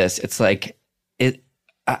all of this, it's like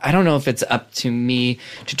I don't know if it's up to me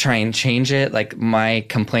to try and change it. Like my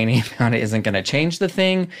complaining about it isn't going to change the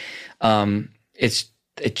thing. It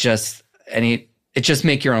just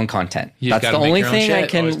make your own content. That's the only thing I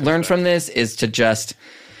can learn from this is to just,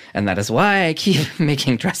 and that is why I keep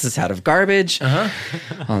making dresses out of garbage on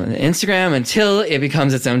Instagram until it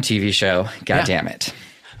becomes its own TV show. God damn it.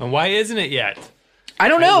 And why isn't it yet? I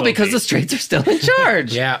don't know, because the straights are still in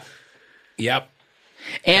charge. Yeah. Yep.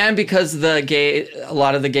 And because a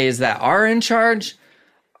lot of the gays that are in charge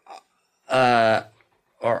are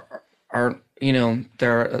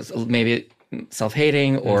they're maybe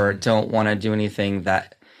self-hating or don't want to do anything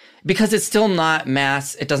that, because it's still not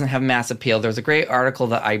mass, it doesn't have mass appeal. There's a great article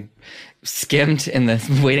that I skimmed in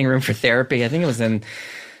the waiting room for therapy. I think it was in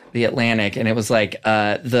The Atlantic, and it was like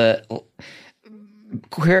the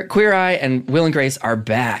Queer Eye and Will and Grace are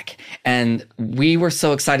back, and we were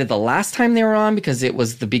so excited the last time they were on because it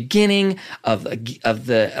was the beginning of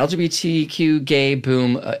the LGBTQ gay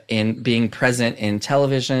boom in being present in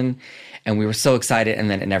television, and we were so excited, and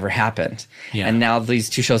then it never happened. Yeah. And now these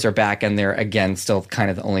two shows are back, and they're again still kind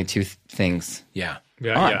of the only two things. Yeah.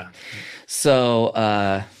 So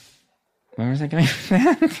where was I going?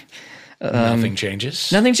 Nothing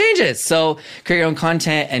changes. Nothing changes. So create your own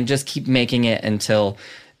content and just keep making it until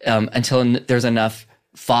there's enough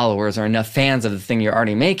followers or enough fans of the thing you're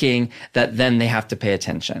already making that then they have to pay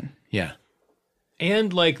attention. Yeah.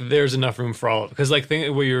 And like there's enough room for all of it. Because like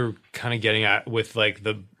what you're kind of getting at with like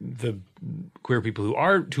the queer people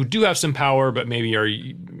who do have some power but maybe are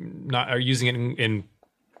using it in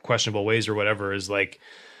questionable ways or whatever, is like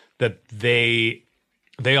that they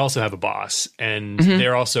also have a boss, and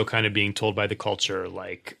they're also kind of being told by the culture,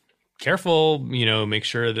 like, careful, make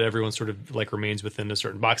sure that everyone sort of like remains within a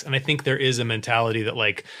certain box. And I think there is a mentality that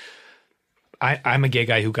like, I'm a gay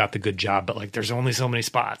guy who got the good job, but like, there's only so many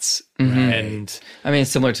spots. And I mean,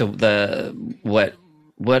 it's similar to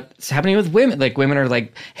what's happening with women. Like women are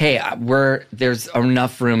like, hey, there's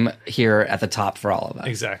enough room here at the top for all of us.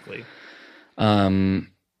 Exactly.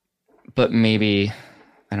 But maybe,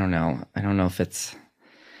 I don't know if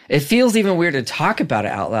it feels even weird to talk about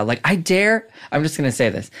it out loud. Like I'm just going to say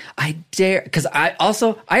this. Because I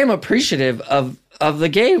am appreciative of the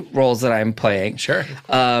gay roles that I'm playing. Sure.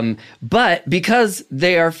 But because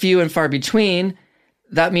they are few and far between,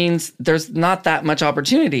 that means there's not that much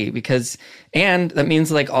opportunity and that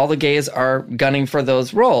means like all the gays are gunning for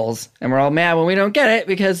those roles, and we're all mad when we don't get it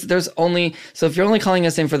because so if you're only calling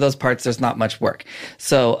us in for those parts, there's not much work.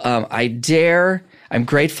 So I'm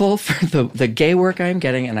grateful for the gay work I'm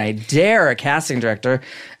getting, and I dare a casting director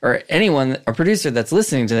or a producer that's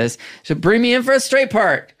listening to this to bring me in for a straight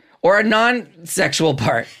part or a non-sexual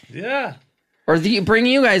part. Yeah. Or bring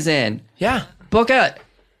you guys in. Yeah. Book it.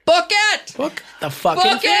 Book the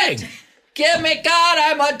fucking thing. Give me God,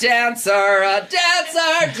 I'm a dancer. A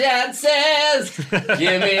dancer dances.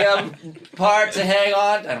 Give me a part to hang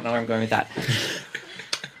on. I don't know where I'm going with that.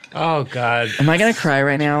 Oh, God. Am I going to cry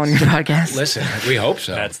right now on your podcast? Listen, we hope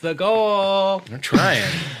so. That's the goal. We're trying.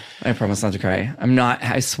 I promise not to cry.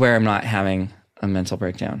 I swear I'm not having a mental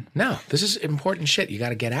breakdown. No, this is important shit. You got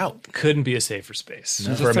to get out. Couldn't be a safer space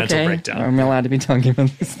for a mental breakdown. I'm allowed to be talking about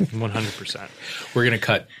this. 100%. We're going to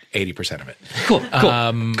cut 80% of it. Cool.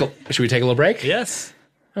 Should we take a little break? Yes.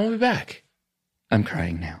 And we'll be back. I'm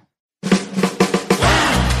crying now.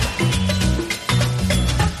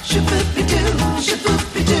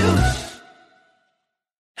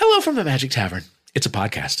 Hello from the Magic Tavern. It's a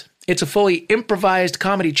podcast. It's a fully improvised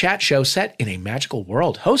comedy chat show set in a magical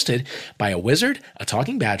world, hosted by a wizard, a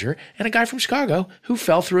talking badger, and a guy from Chicago who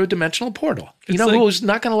fell through a dimensional portal. You know who's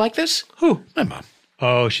not going to like this? Who? My mom.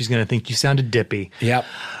 Oh, she's going to think you sounded dippy. Yep.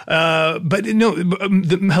 But no,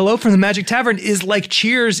 the Hello from the Magic Tavern is like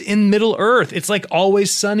Cheers in Middle Earth. It's like Always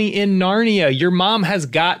Sunny in Narnia. Your mom has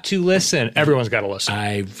got to listen. Everyone's got to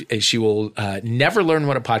listen. She will never learn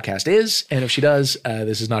what a podcast is, and if she does,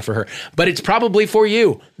 this is not for her. But it's probably for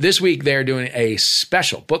you. This week, they're doing a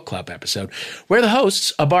special book club episode where the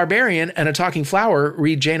hosts, a barbarian and a talking flower,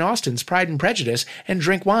 read Jane Austen's Pride and Prejudice and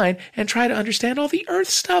drink wine and try to understand all the Earth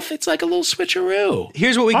stuff. It's like a little switcheroo.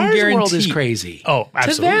 Here's what we can guarantee. Our world is crazy. Oh,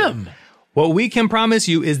 absolutely. To them. What we can promise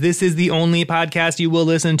you is this is the only podcast you will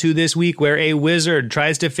listen to this week where a wizard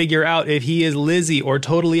tries to figure out if he is Lizzie or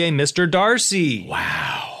totally a Mr. Darcy.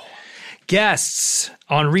 Wow. Guests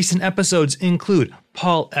on recent episodes include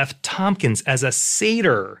Paul F. Tompkins as a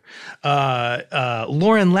satyr,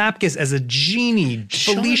 Lauren Lapkus as a genie,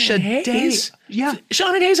 Felicia Day. Yeah.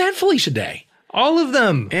 Sean Hayes and Felicia Day. All of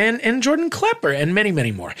them. And Jordan Klepper and many,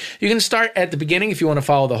 many more. You can start at the beginning if you want to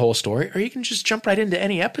follow the whole story, or you can just jump right into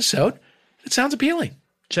any episode. It sounds appealing.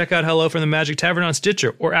 Check out Hello from the Magic Tavern on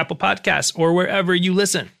Stitcher or Apple Podcasts or wherever you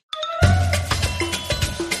listen.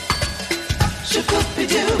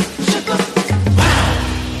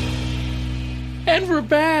 And we're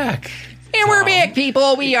back. And we're back,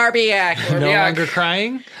 people. We are back. We're No back. longer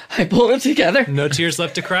crying? I pulled it together. No tears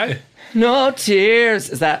left to cry? No tears.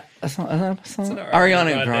 Is that a song?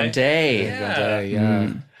 Ariana Grande.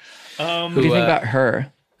 Yeah. What do you think about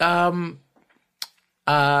her?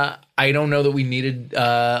 I don't know that we needed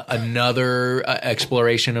another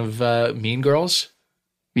exploration of Mean Girls.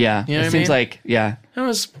 Yeah. You know what I it seems mean? like, yeah. It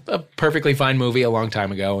was a perfectly fine movie a long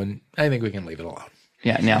time ago, and I think we can leave it alone.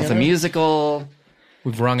 Yeah. Now it's a musical.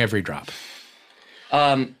 We've wrung every drop.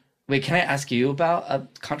 Wait, can I ask you about a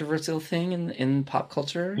controversial thing in pop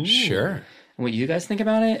culture? Ooh. Sure. What you guys think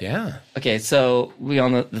about it? Yeah. Okay, so we all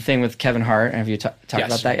know the thing with Kevin Hart. Have you talked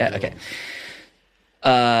about that yet? Okay.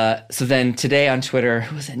 So then today on Twitter,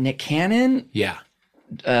 who was it? Nick Cannon? Yeah.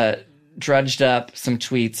 Drudged up some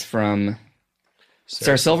tweets from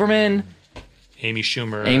Sarah Silverman, Amy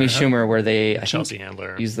Schumer, where they Chelsea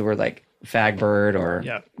Handler use the word like fagbird or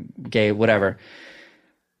yeah. gay, whatever.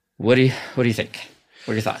 What do you think?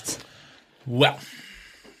 What are your thoughts? Well,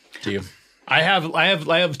 do you? I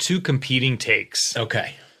have two competing takes.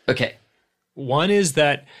 Okay. One is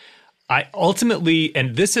that I ultimately,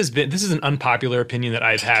 and this is an unpopular opinion that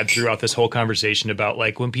I've had throughout this whole conversation about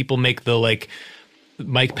like when people make the like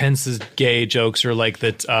Mike Pence's gay jokes or like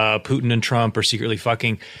that Putin and Trump are secretly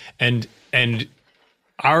fucking and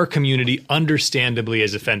our community understandably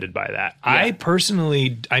is offended by that. Yeah. I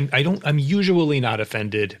personally, I'm usually not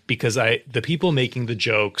offended because the people making the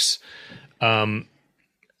jokes, I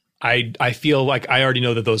feel like I already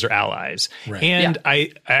know that those are allies. Right. And yeah.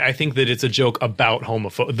 I think that it's a joke about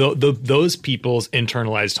homophobia, those people's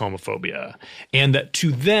internalized homophobia. And that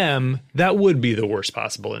to them, that would be the worst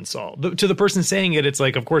possible insult. To the person saying it, it's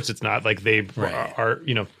like, of course it's not. Like they are,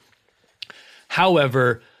 you know.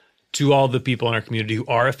 However, to all the people in our community who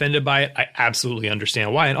are offended by it, I absolutely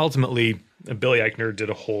understand why. And ultimately, Billy Eichner did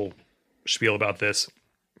a whole spiel about this.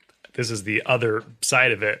 This is the other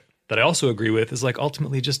side of it that I also agree with, is like,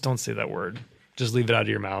 ultimately, just don't say that word. Just leave it out of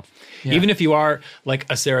your mouth. Yeah. Even if you are like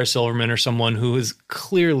a Sarah Silverman or someone who is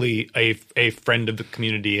clearly a friend of the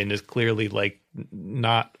community and is clearly like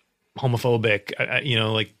not homophobic, you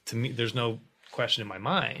know, like to me, there's no question in my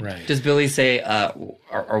mind. Right. Does Billy say,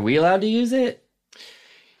 are we allowed to use it?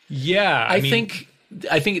 Yeah. I think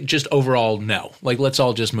just overall, no. Like, let's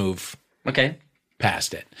all just move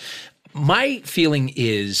past it. My feeling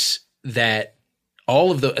is that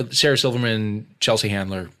all of the Sarah Silverman, Chelsea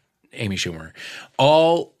Handler, Amy Schumer,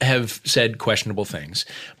 all have said questionable things,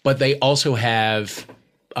 but they also have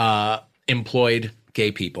employed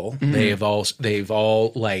gay people. Mm-hmm. They've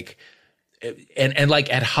all like, and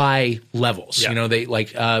like at high levels, you know, they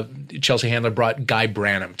like Chelsea Handler brought Guy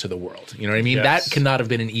Branum to the world. You know what I mean? Yes. That cannot have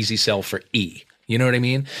been an easy sell for E. You know what I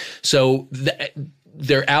mean? So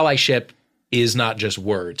their allyship is not just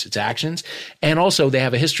words, it's actions. And also they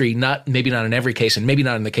have a history, maybe not in every case, and maybe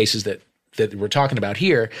not in the cases that we're talking about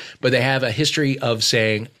here, but they have a history of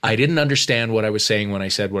saying, I didn't understand what I was saying when I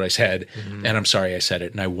said what I said, and I'm sorry I said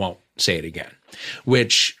it, and I won't say it again.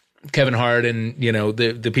 Which Kevin Hart and, you know,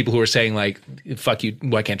 the people who are saying like, fuck you,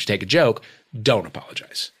 why can't you take a joke, don't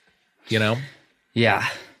apologize, you know? Yeah.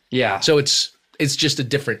 Yeah. So it's just a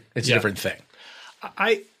different thing.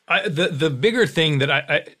 The bigger thing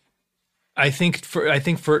that I think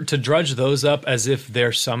to drudge those up as if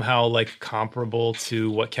they're somehow like comparable to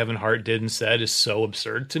what Kevin Hart did and said is so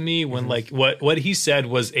absurd to me. When like what he said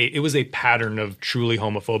was a pattern of truly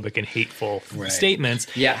homophobic and hateful statements.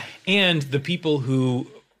 Yeah, and the people who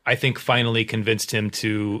I think finally convinced him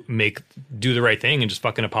to do the right thing and just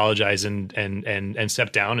fucking apologize and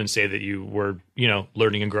step down and say that you were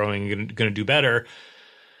learning and growing and going to do better.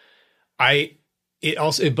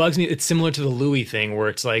 It bugs me. It's similar to the Louis thing where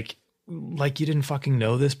it's like you didn't fucking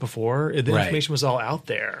know this before. The information was all out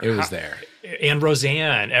there. It was there. And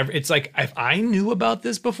Roseanne, it's like, if I knew about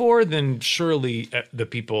this before, then surely the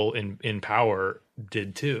people in power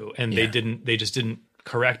did too. And they just didn't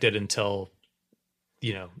correct it until,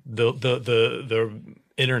 the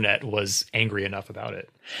internet was angry enough about it.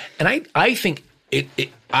 And I think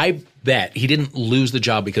I bet he didn't lose the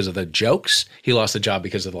job because of the jokes. He lost the job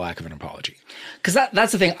because of the lack of an apology. Because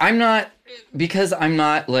that's the thing. I'm not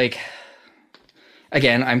like,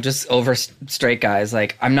 again, I'm just over straight guys.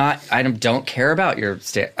 Like I don't care about your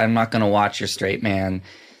I'm not going to watch your straight man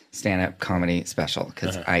stand-up comedy special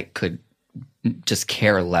because I could just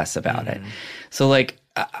care less about it. So like,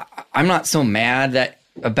 I'm not so mad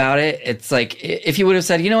about it. It's like, if you would have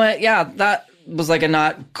said, you know what? Yeah, that was like a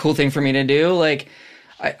not cool thing for me to do. Like,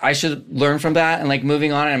 I should learn from that and like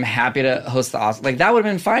moving on. And I'm happy to host the Oscars. Like that would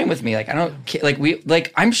have been fine with me. Like I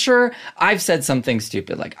don't I'm sure I've said something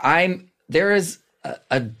stupid. Like there is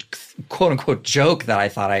a quote unquote joke that I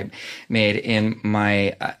thought I made in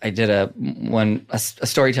I did a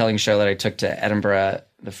storytelling show that I took to Edinburgh,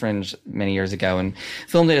 the Fringe, many years ago and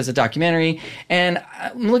filmed it as a documentary. And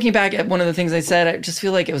looking back at one of the things I said, I just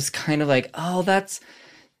feel like it was kind of like, oh, that's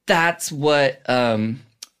what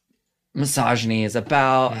misogyny is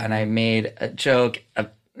about. And I made a joke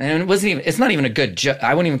and it's not even a good joke.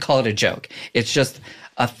 I wouldn't even call it a joke. It's just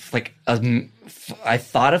I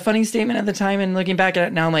thought a funny statement at the time, and looking back at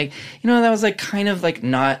it now, I'm like, that was like kind of like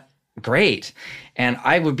not great. And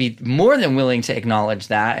I would be more than willing to acknowledge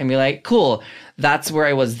that and be like, cool, that's where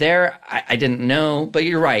I was there. I didn't know, but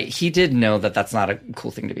you're right. He did know that that's not a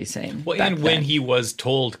cool thing to be saying. Well, and when he was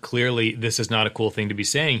told clearly this is not a cool thing to be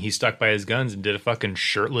saying, he stuck by his guns and did a fucking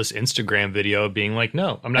shirtless Instagram video being like,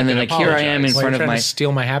 no, I'm not going to apologize. Here I am in front of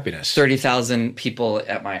steal my happiness. 30,000 people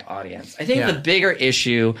at my audience. I think the bigger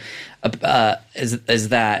issue is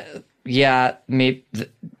that, maybe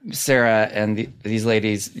Sarah and these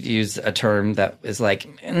ladies use a term that is like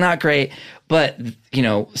not great, but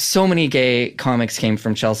so many gay comics came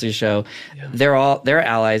from Chelsea's show. Yeah. They're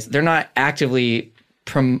allies. They're not actively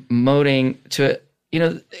promoting to it.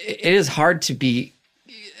 It is hard to be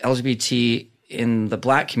LGBT in the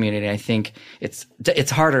Black community. I think it's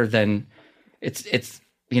harder than it's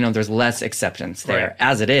there's less acceptance there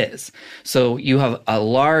as it is. So you have a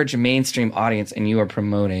large mainstream audience and you are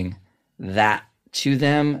promoting that to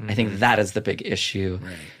them. I think that is the big issue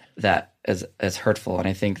that is hurtful. And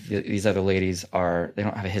I think these other ladies they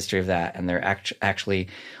don't have a history of that. And they're actually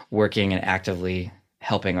working and actively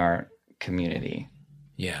helping our community.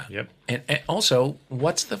 Yeah. Yep. And also,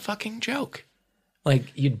 what's the fucking joke?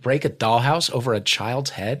 Like, you'd break a dollhouse over a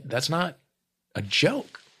child's head? That's not a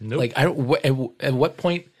joke. Nope. Like, at what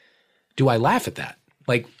point do I laugh at that?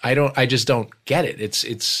 Like, I just don't get it.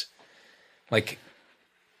 It's like,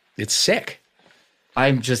 it's sick.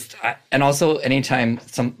 And also anytime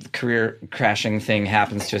some career crashing thing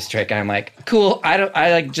happens to a straight guy, I'm like, cool. Why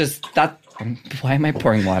am I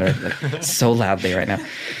pouring water so loudly right now?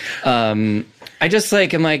 I'm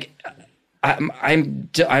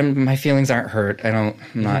my feelings aren't hurt. I'm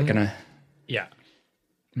not gonna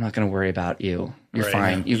worry about you. You're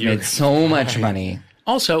fine. You've made so much money.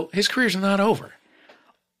 Also, his career's not over.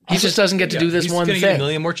 He just doesn't get to do this one thing. He's going to get a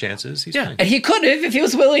million more chances. He's fine. And he could if he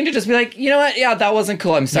was willing to just be like, you know what? Yeah, that wasn't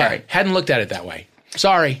cool. I'm sorry. Yeah, hadn't looked at it that way.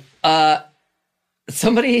 Sorry.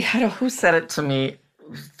 Somebody, who said it to me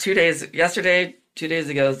 2 days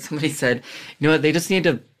ago, somebody said, you know what? They just need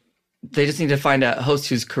to find a host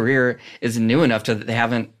whose career is new enough that they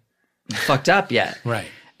haven't fucked up yet. Right.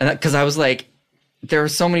 And because I was like, there are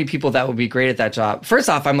so many people that would be great at that job. First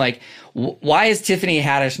off, I'm like, why is Tiffany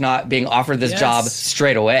Haddish not being offered this job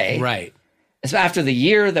straight away? Right. After the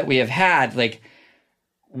year that we have had, like,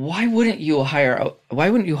 why wouldn't you hire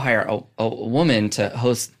a woman to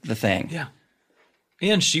host the thing? Yeah.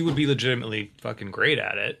 And she would be legitimately fucking great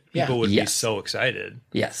at it. People would be so excited.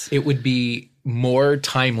 Yes. It would be more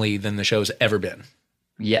timely than the show's ever been.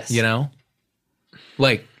 Yes.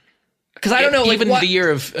 Like, because I don't know, even the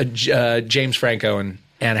year of James Franco and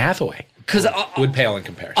Anne Hathaway would pale in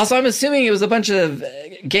comparison. Also, I'm assuming it was a bunch of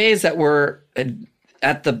gays that were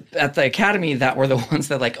at the Academy that were the ones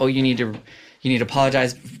that like, oh, you need to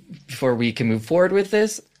apologize before we can move forward with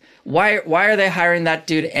this. Why are they hiring that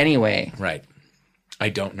dude anyway? Right. I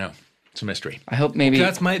don't know. It's a mystery. I hope maybe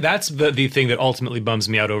that's the thing that ultimately bums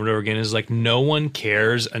me out over and over again is like no one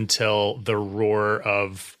cares until the roar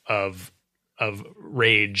of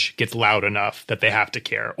rage gets loud enough that they have to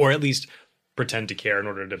care, or at least pretend to care in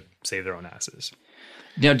order to save their own asses.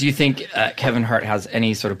 Now, do you think Kevin Hart has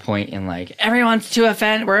any sort of point in like everyone's too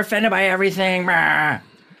offended? We're offended by everything.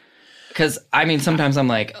 Because I mean, sometimes I'm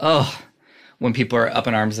like, oh, when people are up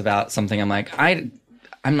in arms about something, I'm like, I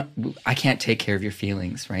can't take care of your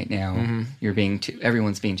feelings right now. Mm-hmm.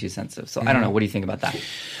 Everyone's being too sensitive. So I don't know. What do you think about that?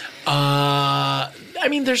 I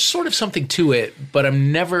mean, there's sort of something to it, but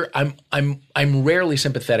I'm rarely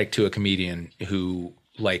sympathetic to a comedian who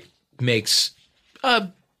like makes,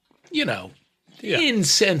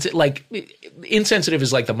 insensitive. Like insensitive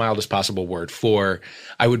is like the mildest possible word for.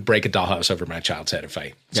 I would break a dollhouse over my child's head if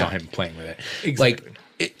I saw him playing with it. Exactly. Like,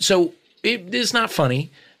 it is not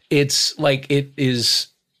funny. It's like it is.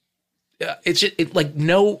 It's just, like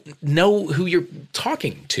know who you're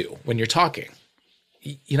talking to when you're talking.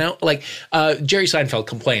 You know, like Jerry Seinfeld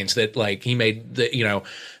complains that like he made he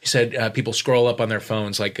said people scroll up on their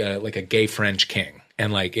phones like a gay French king,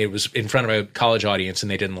 and like it was in front of a college audience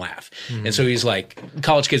and they didn't laugh. Mm-hmm. And so he's like,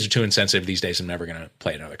 college kids are too insensitive these days. I'm never going to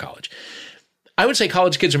play another college. I would say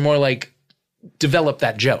college kids are more like, develop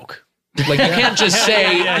that joke. Like you can't just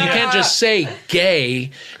say you can't just say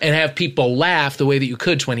gay and have people laugh the way that you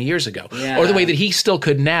could 20 years ago, or the way that he still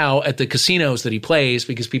could now at the casinos that he plays,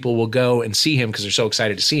 because people will go and see him because they're so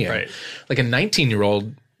excited to see him. Right. Like a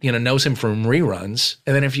 19-year-old, knows him from reruns,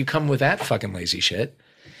 and then if you come with that fucking lazy shit,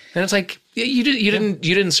 then it's like you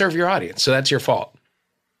didn't serve your audience, so that's your fault.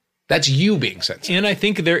 That's you being sensitive. And I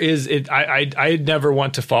think there is I never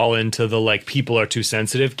want to fall into the like people are too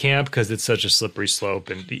sensitive camp, because it's such a slippery slope,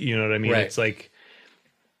 and you know what I mean? Right. It's like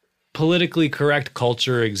politically correct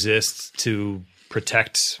culture exists to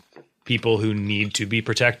protect people who need to be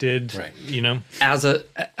protected. Right. As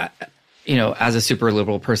a super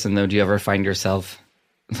liberal person though, do you ever find yourself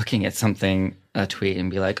looking at a tweet and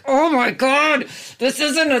be like, oh my God, this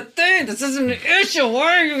isn't a thing. This isn't an issue.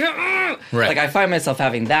 Why are you? Right. Like I find myself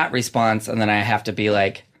having that response, and then I have to be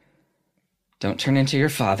like, don't turn into your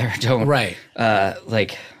father. Don't. Right.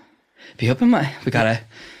 Like be open-minded. We gotta,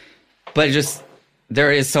 but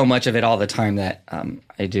there is so much of it all the time that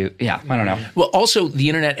I do. Yeah. I don't know. Well, also the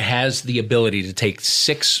internet has the ability to take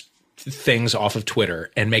 6 things off of Twitter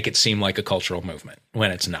and make it seem like a cultural movement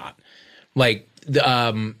when it's not. Like,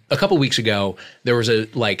 a couple weeks ago, there was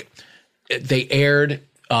they aired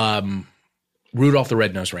Rudolph the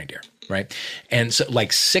Red-Nosed Reindeer, right? And so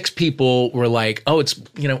like 6 people were like, oh,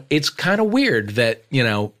 it's kind of weird that,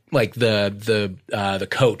 like the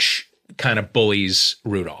coach kind of bullies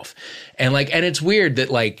Rudolph. And it's weird that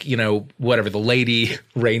like, whatever, the lady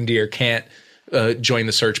reindeer can't join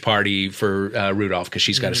the search party for Rudolph because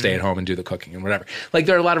she's got to stay at home and do the cooking and whatever. Like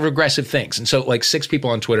there are a lot of regressive things. And so like 6 people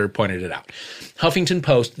on Twitter pointed it out. Huffington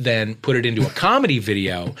Post then put it into a comedy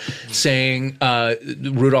video saying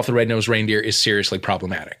Rudolph the Red-Nosed Reindeer is seriously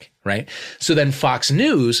problematic, right? So then Fox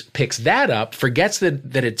News picks that up, forgets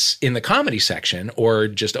that it's in the comedy section, or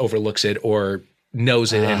just overlooks it, or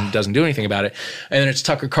knows it and doesn't do anything about it. And then it's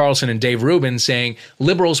Tucker Carlson and Dave Rubin saying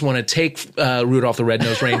liberals want to take Rudolph the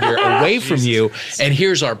Red-Nosed Reindeer away from you, and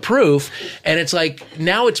here's our proof. And it's like,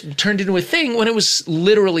 now it's turned into a thing when it was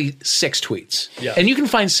literally 6 tweets. Yeah. And you can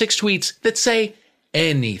find 6 tweets that say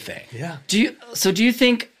anything. Yeah. Do you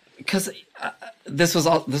think, because this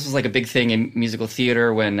was like a big thing in musical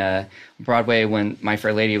theater when Broadway, when My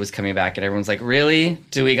Fair Lady was coming back, and everyone's like, really?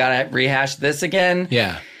 Do we got to rehash this again?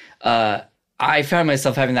 Yeah. I found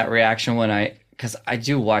myself having that reaction because I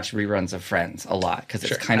do watch reruns of Friends a lot, because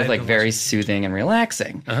it's kind of like very soothing and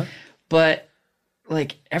relaxing. Uh-huh. But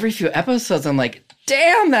like every few episodes, I'm like,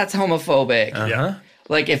 damn, that's homophobic. Uh-huh.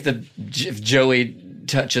 Like if Joey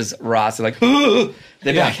touches Ross, they're like, ooh!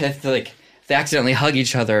 They accidentally hug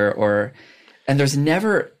each other, and there's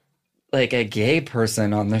never like a gay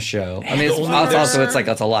person on the show. I mean, it's like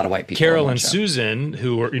that's a lot of white people. Carol and Susan,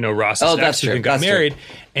 who were Ross's ex, who got married,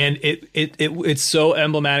 and it's so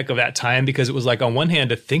emblematic of that time, because it was like, on one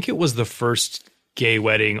hand, I think it was the first gay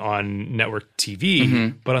wedding on network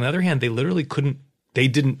TV, but on the other hand, they literally couldn't. We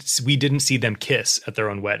didn't see them kiss at their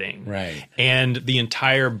own wedding, right? And the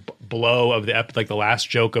entire blow of the last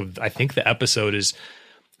joke of I think the episode is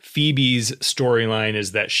Phoebe's storyline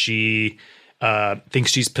is that she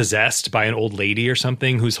thinks she's possessed by an old lady or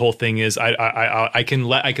something, whose whole thing is I can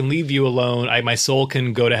leave you alone. My soul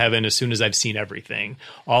can go to heaven as soon as I've seen everything.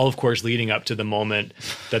 All, of course, leading up to the moment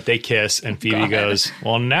that they kiss, and Phoebe goes,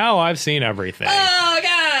 "Well, now I've seen everything." Oh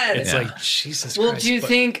God! It's like Jesus. Well, Christ. do you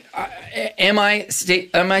think am I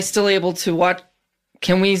still able to watch?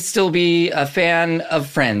 Can we still be a fan of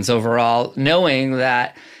Friends overall, knowing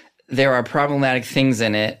that there are problematic things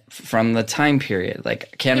in it from the time period?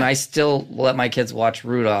 Like, can I still let my kids watch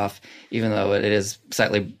Rudolph, even though it is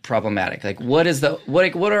slightly problematic? Like, what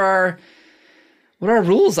are our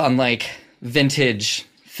rules on like vintage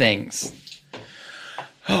things?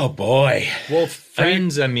 Oh boy. Well,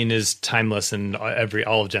 Friends, is timeless, and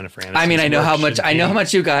all of Jennifer Aniston's I know how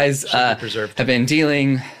much you guys have been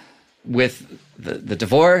dealing with the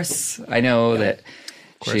divorce. I know that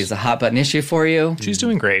she's a hot button issue for you. She's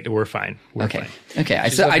doing great. We're fine. We're fine. Okay.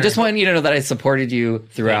 I just want you to know that I supported you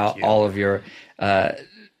throughout all of your Jen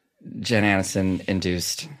Aniston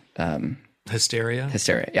induced hysteria.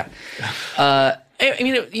 Yeah.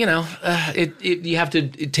 You have to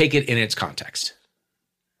take it in its context.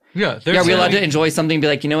 Yeah. Are we allowed to enjoy something and be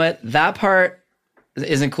like, you know what, that part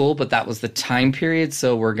isn't cool, but that was the time period,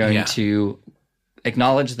 so we're going to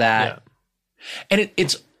acknowledge that. Yeah. And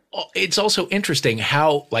it's also interesting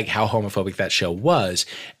how homophobic that show was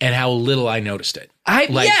and how little I noticed it.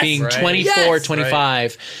 Being 24,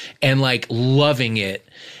 25 and like loving it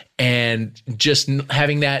and just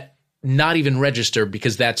having that not even register,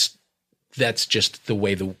 because that's just the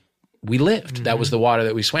way we lived. Mm-hmm. That was the water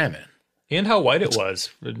that we swam in. And how white it was.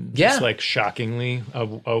 Just like shockingly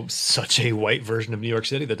such a white version of New York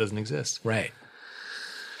City that doesn't exist. Right.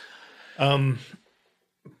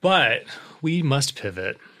 But we must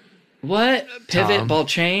pivot. What? Pivot, ball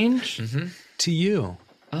change? Mm-hmm. To you.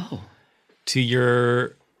 Oh. To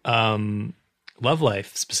your love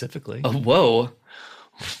life specifically. Oh, whoa.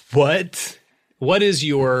 What is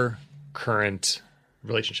your current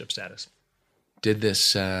relationship status? Did this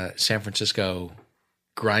San Francisco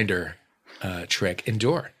Grindr trick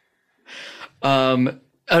endure? Oh,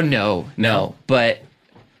 no. But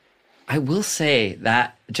I will say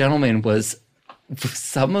that gentleman was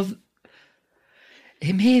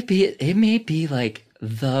it may be like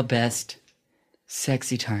the best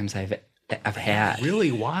sexy times I've had.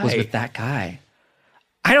 Really? Why? Was with that guy.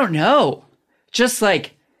 I don't know. Just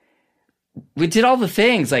like we did all the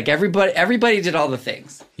things. Like everybody did all the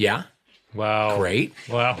things. Yeah. Wow. Great.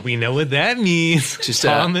 Well, we know what that means. Just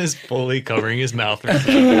Tom is fully covering his mouth. Oh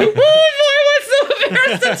boy, what's so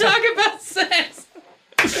embarrassed to talk about sex?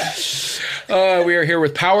 We are here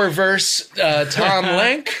with Powerverse Tom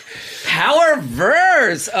Lenk.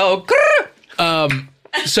 Powerverse. Oh.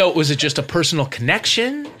 So was it just a personal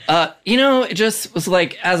connection? It just was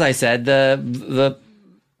like, as I said, the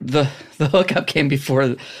hookup came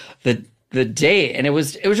before the date, and it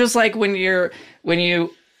was just like when you.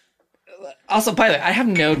 Also, by the way, I have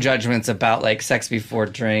no judgments about like sex before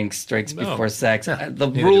drinks before sex.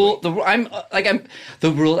 The rule.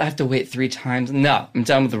 I have to wait 3 times. No, I'm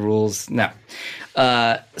done with the rules. No.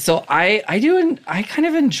 So I kind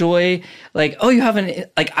of enjoy like, oh, you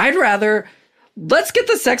haven't like. I'd rather let's get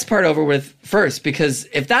the sex part over with first, because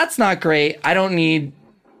if that's not great, I don't need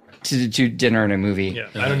to do dinner and a movie. Yeah,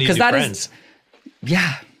 I don't need to do friends.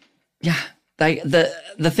 Yeah. Like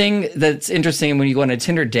the thing that's interesting when you go on a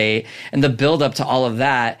Tinder date and the build up to all of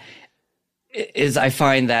that is I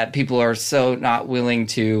find that people are so not willing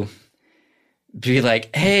to be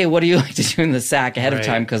like, hey, what do you like to do in the sack ahead of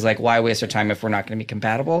time? Because like, why waste our time if we're not going to be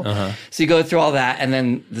compatible? Uh-huh. So you go through all that, and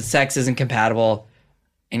then the sex isn't compatible,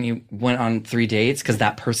 and you went on 3 dates because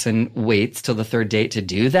that person waits till the 3rd date to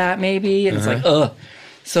do that maybe. And it's like, ugh.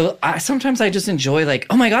 So sometimes I just enjoy like,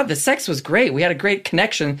 oh my God, the sex was great. We had a great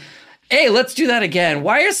connection. Hey, let's do that again.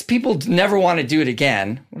 Why does people never want to do it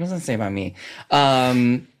again? What does that say about me?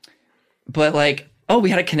 But like, oh, we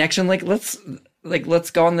had a connection. Let's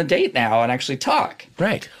go on the date now and actually talk.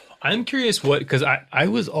 Right. I'm curious because I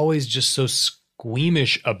was always just so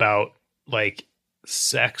squeamish about like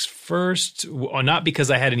sex first, not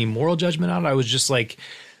because I had any moral judgment on it. I was just like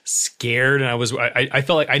scared, and I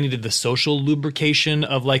felt like I needed the social lubrication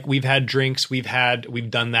of like, we've had drinks, we've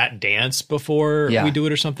done that dance before we do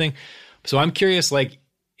it or something. So I'm curious, like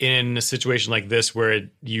in a situation like this where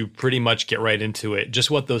you pretty much get right into it,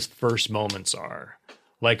 just what those first moments are.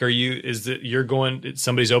 Like,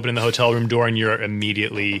 somebody's opening the hotel room door and you're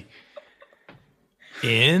immediately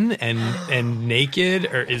in and naked,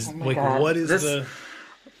 or what is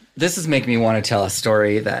this is making me want to tell a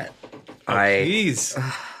story that please.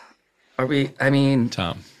 Are we? I mean,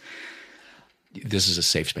 Tom, this is a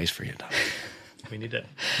safe space for you, Tom. We need it.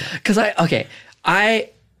 Because I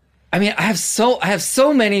mean, I have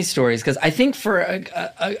so many stories because I think for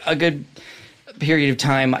a good period of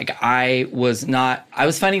time, like I was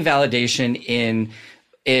finding validation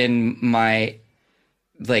in my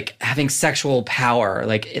like having sexual power,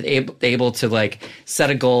 like able to like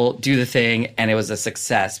set a goal, do the thing, and it was a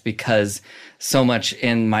success because so much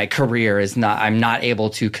in my career I'm not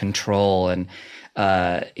able to control. And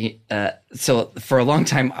so for a long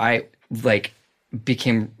time, I like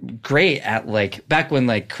became great at like back when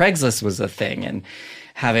like Craigslist was a thing and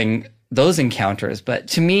having those encounters. But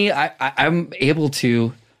to me, I'm able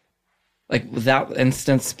to, like that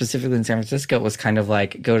instance specifically in San Francisco was kind of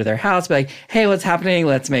like go to their house, be like, hey, what's happening?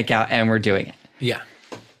 Let's make out. And we're doing it. Yeah.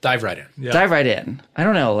 Dive right in. Yeah. Dive right in. I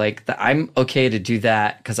don't know. Like I'm okay to do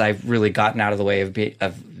that because I've really gotten out of the way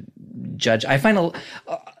of judge. I find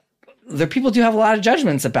there people do have a lot of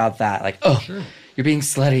judgments about that. Like, oh, sure, you're being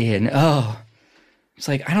slutty. And it's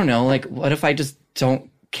like, I don't know. Like, what if I just don't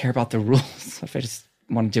care about the rules? If I just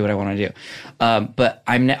want to do what I want to do. But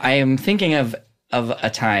I am thinking of a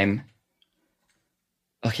time.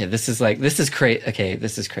 Okay, this is crazy. Okay,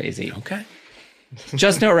 this is crazy. Okay.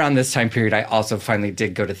 Just know around this time period, I also finally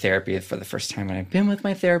did go to therapy for the first time. And I've been with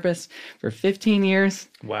my therapist for 15 years.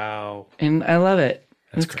 Wow. And I love it.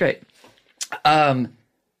 It's great.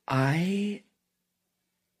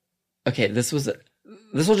 This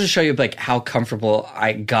will just show you like how comfortable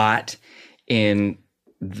I got in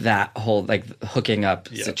that whole like hooking up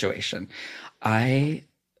situation. I'm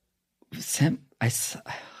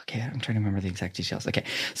trying to remember the exact details. Okay.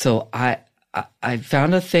 So I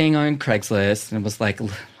found a thing on Craigslist and it was like,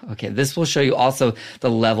 okay, this will show you also the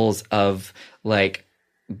levels of like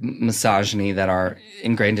misogyny that are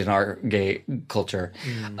ingrained in our gay culture.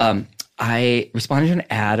 I responded to an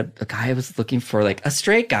ad. A guy was looking for like a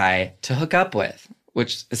straight guy to hook up with,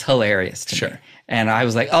 which is hilarious to me. And I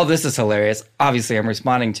was like, oh, this is hilarious. Obviously, I'm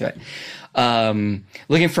responding to it.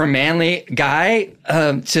 Looking for a manly guy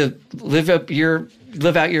to live out your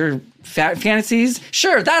fantasies.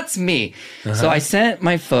 Sure, that's me. So I sent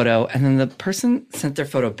my photo, and then the person sent their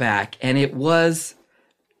photo back, and it was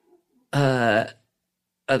a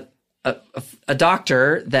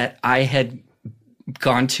doctor that I had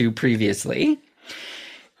gone to previously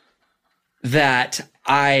that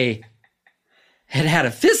I had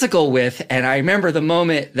a physical with. And I remember the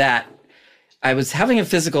moment that I was having a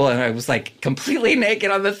physical and I was like completely naked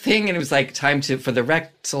on the thing. And it was like time for the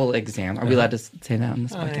rectal exam. Are we allowed to say that on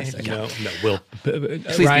this podcast? Okay. No, Will.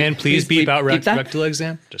 Ryan, please beep out rectal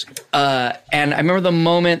exam. Just kidding. And I remember the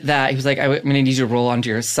moment that he was like, I'm going to need you to roll onto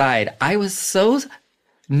your side. I was so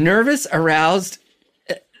nervous, aroused,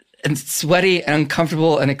 and sweaty and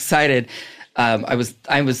uncomfortable and excited. I was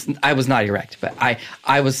not erect, but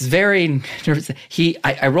I was very nervous.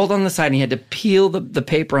 I rolled on the side and he had to peel the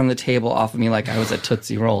paper on the table off of me like I was a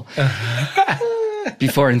Tootsie Roll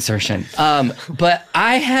before insertion. But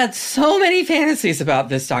I had so many fantasies about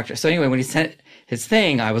this doctor. So anyway, when he sent his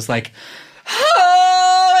thing, I was like,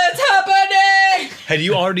 oh, it's happening. Had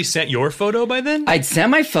you already sent your photo by then? I'd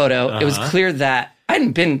sent my photo. It was clear that I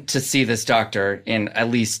hadn't been to see this doctor in at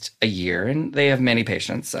least a year, and they have many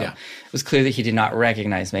patients. So it was clear that he did not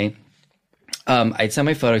recognize me. I'd sent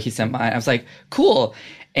my photo. He sent mine. I was like, cool.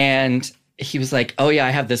 And he was like, oh, yeah,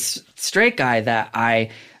 I have this straight guy that I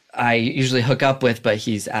usually hook up with, but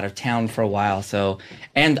he's out of town for a while. So,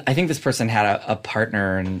 and I think this person had a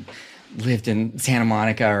partner and lived in Santa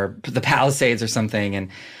Monica or the Palisades or something. And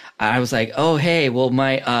I was like, oh, hey, well,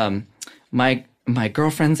 my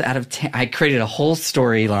girlfriend's out of town. I created a whole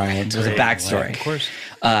storyline with a backstory. Of course.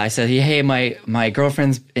 I said, hey, my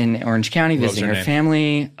girlfriend's in Orange County visiting her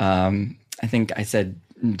family. I think I said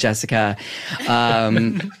Jessica.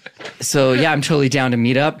 So yeah, I'm totally down to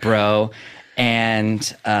meet up, bro.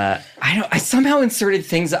 And I somehow inserted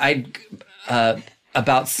things that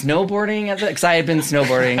about snowboarding because I had been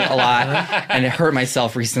snowboarding a lot and it hurt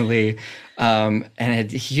myself recently. And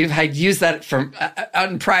I'd used that from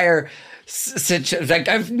on prior. Like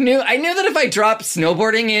I knew that if I dropped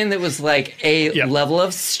snowboarding in, that was like a level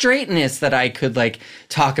of straightness that I could like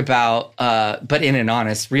talk about, but in an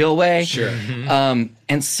honest, real way. Sure.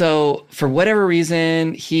 And so for whatever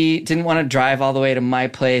reason, he didn't want to drive all the way to my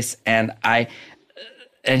place, and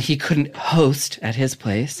he couldn't host at his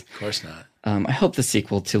place. Of course not. I hope the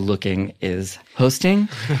sequel to Looking is hosting.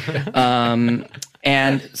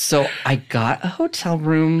 And so I got a hotel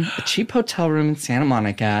room, a cheap hotel room in Santa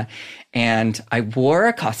Monica, and I wore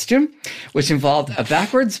a costume, which involved a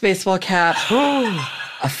backwards baseball cap,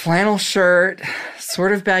 a flannel shirt,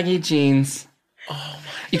 sort of baggy jeans,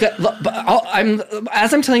 You got. But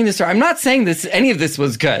as I'm telling this story, I'm not saying any of this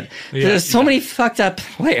was good. There's so many fucked up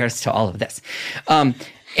layers to all of this,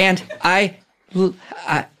 and I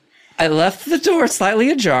left the door slightly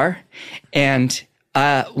ajar, and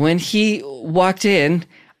when he walked in,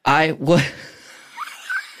 I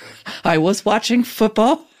was watching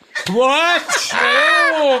football. What?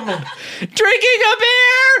 Drinking a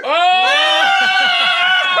beer.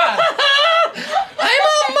 I'm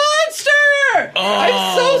a monster.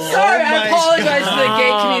 I'm so sorry. I apologize to the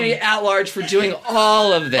gay community at large for doing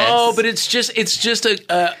all of this. Oh, but it's just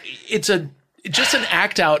an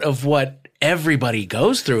act out of what everybody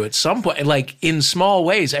goes through at some point. Like in small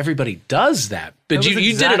ways, everybody does that. But you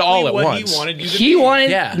did it all at once. He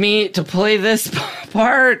wanted me to play this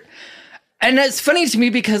part. And it's funny to me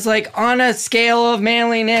because, like, on a scale of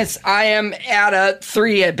manliness, I am at a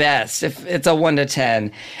 3 at best, if it's a 1 to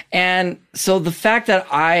 10. And so the fact that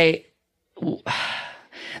I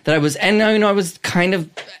was kind of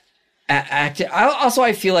acting.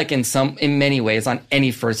 I feel like in many ways on any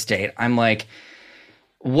first date, I'm like,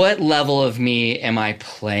 what level of me am I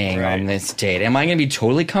playing on this date? Am I going to be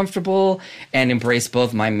totally comfortable and embrace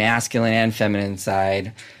both my masculine and feminine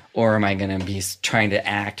side? Or am I going to be trying to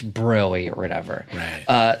act bro-y or whatever?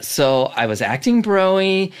 Right. So I was acting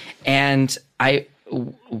bro-y, and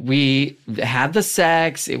we had the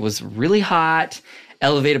sex. It was really hot,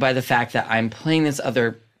 elevated by the fact that I'm playing this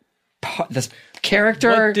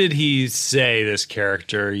character. What did he say, this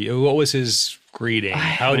character? What was his greeting?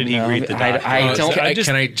 How did he greet the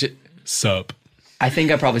doctor? Sup? I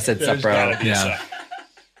think I probably said sup, bro. Yeah.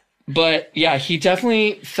 But yeah, he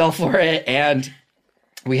definitely fell for it, and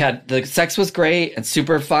the sex was great and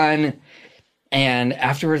super fun. And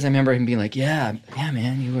afterwards, I remember him being like, yeah,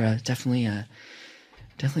 man, you were definitely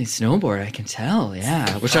snowboard. I can tell.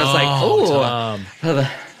 Yeah. Which I was like,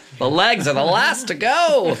 the legs are the last to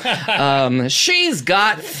go. She's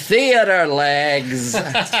got theater legs.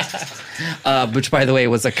 Which, by the way,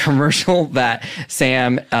 was a commercial that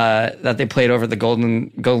Sam that they played over the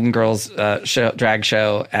Golden Girls drag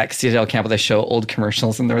show at Casita del Campo. They show old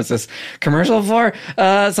commercials, and there was this commercial for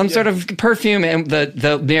some sort of perfume, and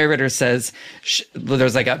the narrator says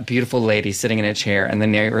there's like a beautiful lady sitting in a chair, and the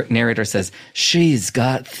narrator says, "She's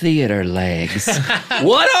got theater legs."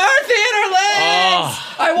 What are theater legs?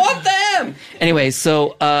 I want them. Anyway,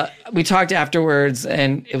 so we talked afterwards,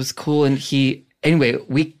 and it was cool. And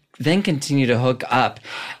we then continued to hook up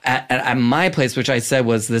at my place, which I said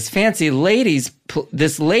was this fancy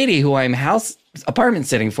this lady who I'm apartment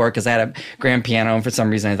sitting for, because I had a grand piano, and for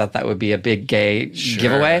some reason I thought that would be a big gay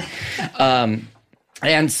giveaway.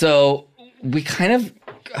 And so we kind of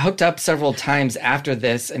hooked up several times after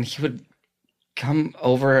this, and he would come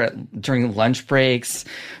over during lunch breaks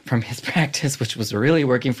from his practice, which was really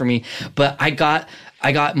working for me. But I got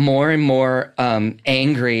more and more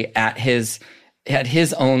angry at his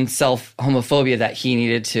own homophobia that he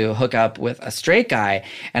needed to hook up with a straight guy.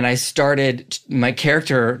 And I started, my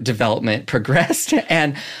character development progressed,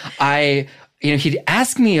 and he'd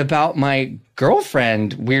ask me about my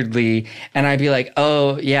girlfriend weirdly, and I'd be like,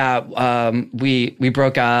 "Oh yeah, we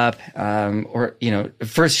broke up." Or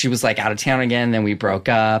first she was like out of town again, then we broke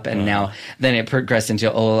up, and then it progressed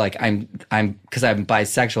into I'm because I'm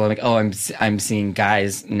bisexual. I'm like, "Oh, I'm seeing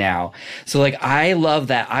guys now." So like, I love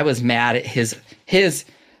that I was mad at his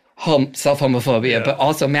self-homophobia, but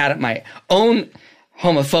also mad at my own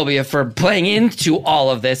homophobia for playing into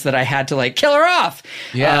all of this, that I had to like kill her off,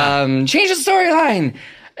 change the storyline,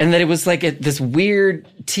 and that it was like this weird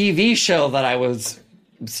TV show that I was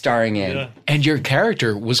starring in, and your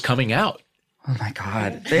character was coming out. Oh my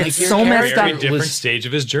god, it's so messed up. Different stage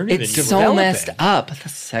of his journey. It's so messed up. The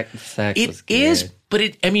sex was good. Is, but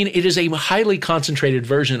it is a highly concentrated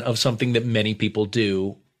version of something that many people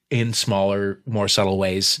do in smaller, more subtle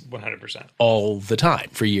ways, 100%, all the time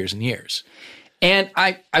for years and years. And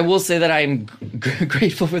I will say that I'm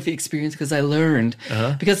grateful for the experience, because I learned.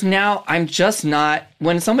 Because now I'm just not,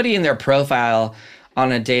 when somebody in their profile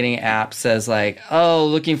on a dating app says like, "Oh,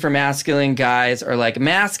 looking for masculine guys," or like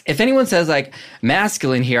if anyone says like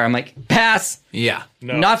masculine here, I'm like, pass. Yeah.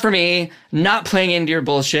 No. Not for me. Not playing into your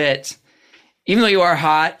bullshit. Even though you are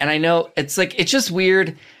hot. And I know it's just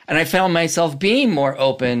weird. And I found myself being more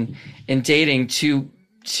open in dating to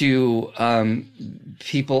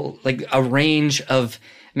people, like a range of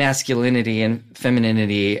masculinity and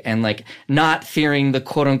femininity, and like not fearing the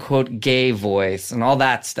quote unquote gay voice and all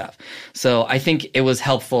that stuff. So I think it was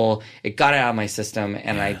helpful. It got it out of my system,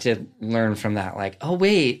 and I did learn from that. Like, oh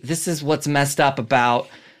wait, this is what's messed up about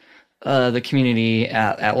the community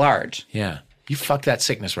at large. Yeah, you fucked that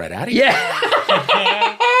sickness right out of you.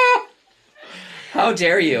 Yeah. How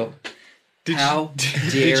dare you? Did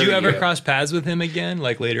you ever cross paths with him again,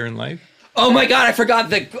 like later in life? Oh my God, I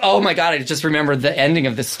forgot I just remembered the ending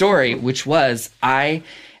of the story, which was I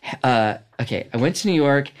went to New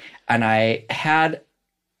York and I had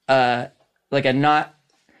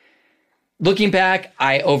looking back,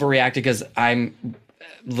 I overreacted because I'm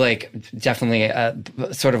like definitely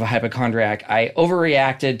sort of a hypochondriac. I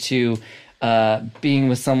overreacted to being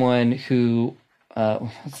with someone who,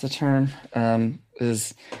 what's the term?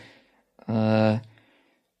 Is what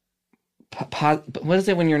is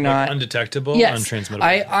it when you're not undetectable? Yes,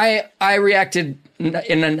 untransmittable. I reacted in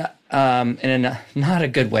a not a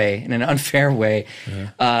good way, in an unfair way,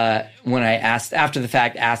 when I asked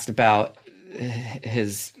about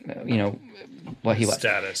his, what he was,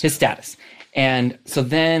 his status. And so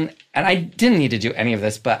then, and I didn't need to do any of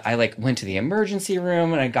this, but I went to the emergency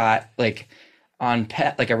room and I got on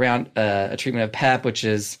PEP, around a treatment of PEP, which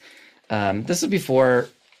is, this was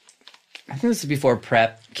before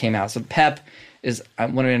PrEP came out. So PEP is, I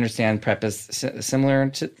want to understand, PrEP is similar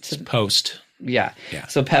to post. Yeah.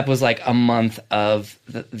 So PEP was a month of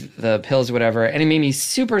the pills or whatever, and it made me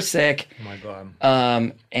super sick. Oh my God.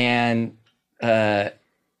 And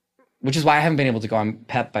which is why I haven't been able to go on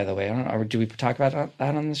PEP, by the way. I don't know. Do we talk about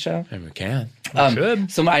that on the show? And we can. Should.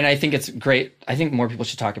 So, and I think it's great. I think more people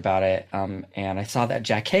should talk about it. And I saw that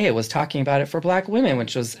Jack Kay was talking about it for Black women,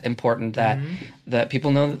 which was important that people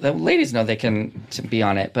know, that ladies know they can to be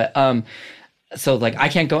on it. But so I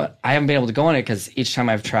can't go. I haven't been able to go on it because each time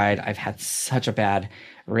I've tried, I've had such a bad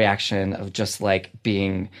reaction of just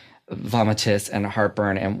being vomitous and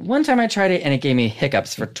heartburn. And one time I tried it and it gave me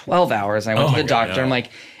hiccups for 12 hours. I went to the doctor. No. I'm like,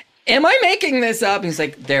 am I making this up? He's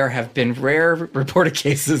like, there have been rare reported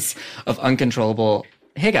cases of uncontrollable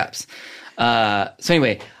hiccups. So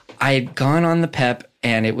anyway, I had gone on the PEP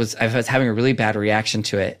and I was having a really bad reaction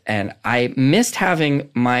to it. And I missed having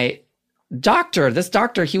my doctor. This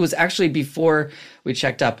doctor, he was actually, before we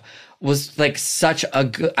checked up, was such a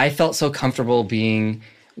good, I felt so comfortable being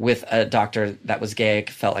with a doctor that was gay. I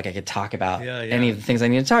felt like I could talk about any of the things I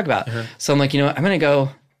need to talk about. Uh-huh. So I'm like, I'm going to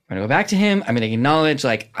go back to him. I'm going to acknowledge,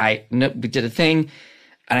 I know we did a thing,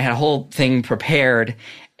 and I had a whole thing prepared,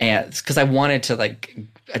 and because I wanted to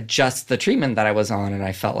adjust the treatment that I was on, and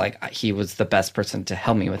I felt like he was the best person to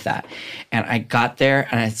help me with that. And I got there,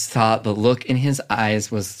 and I saw the look in his eyes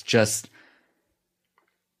was just,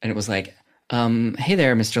 and it was like, hey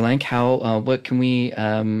there, Mr. Lank, what can we,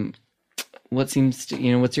 what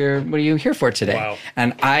are you here for today? Wow.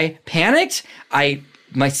 And I panicked.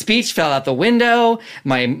 My speech fell out the window.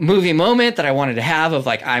 My movie moment that I wanted to have of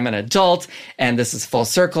I'm an adult and this is full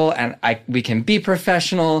circle and we can be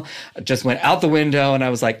professional just went out the window, and I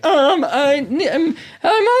was like, I'm on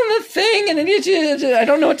the thing and I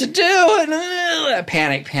don't know what to do, and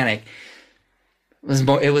panic.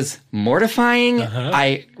 It was mortifying. Uh-huh.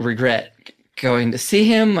 I regret going to see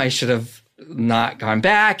him. I should have not gone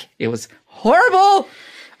back. It was horrible.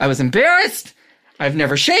 I was embarrassed. I've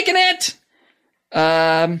never shaken it.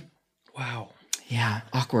 Wow. Yeah.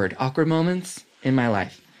 Awkward moments in my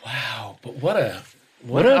life. Wow. But what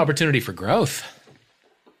an opportunity for growth.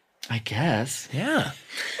 I guess. Yeah.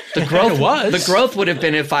 The growth would have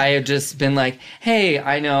been if I had just been like, hey,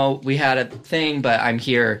 I know we had a thing, but I'm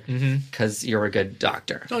here because you're a good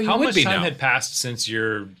doctor. Oh, how much time had passed since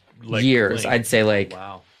you're years? I'd say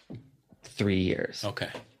wow, 3 years. Okay.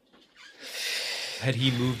 Had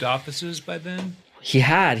he moved offices by then?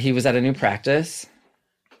 He was at a new practice.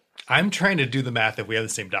 I'm trying to do the math if we have the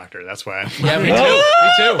same doctor. That's why I'm... Yeah,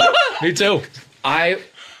 me too. I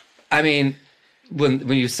mean, when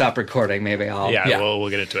you stop recording, maybe I'll... Yeah.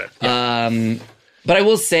 We'll get into it. Yeah. But I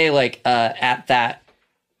will say, at that,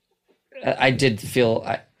 I did feel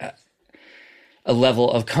a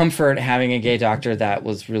level of comfort having a gay doctor that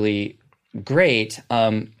was really great.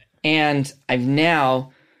 And I've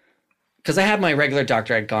now... Because I had my regular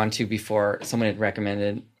doctor I'd gone to before, someone had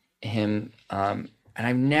recommended him, and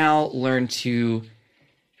I've now learned to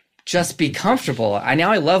just be comfortable. I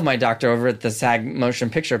love my doctor over at the SAG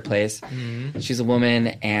Motion Picture Place. Mm-hmm. She's a woman,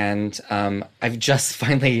 and I've just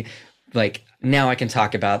finally, now I can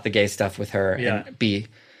talk about the gay stuff with her and be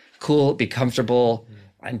cool, be comfortable.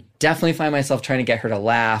 I definitely find myself trying to get her to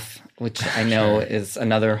laugh, which I know is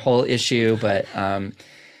another whole issue, but...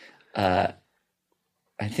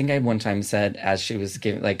 I think I one time said, as she was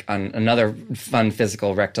giving, on another fun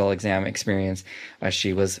physical rectal exam experience, as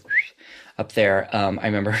she was up there, I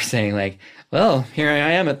remember her saying, well, here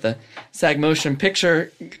I am at the SAG Motion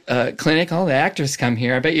Picture Clinic. All the actors come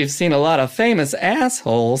here. I bet you've seen a lot of famous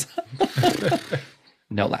assholes.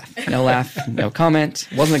 No laugh, no comment.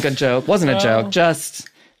 Wasn't a good joke. Wasn't a joke.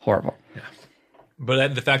 Just horrible. Yeah.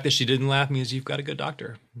 But the fact that she didn't laugh means you've got a good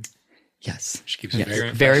doctor. Yes. She keeps it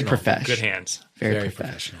very professional. Good hands. Very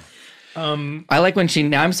professional. I like when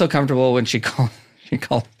now I'm so comfortable when she calls.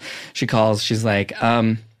 She's like,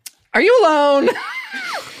 are you alone?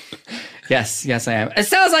 Yes, I am. It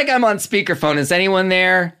sounds like I'm on speakerphone. Is anyone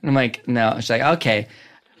there? And I'm like, no. She's like, okay,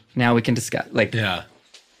 now we can discuss. Like, yeah.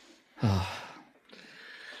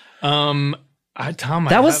 Tom,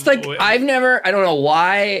 I've never, I don't know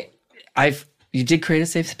why you did create a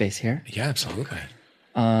safe space here. Yeah, absolutely.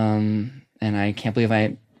 And I can't believe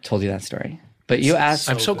I told you that story. But you asked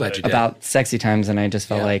I'm so glad you did. about sexy times, and I just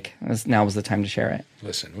felt like now was the time to share it.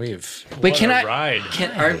 Listen, Wait, ride.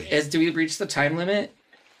 Do we reach the time limit?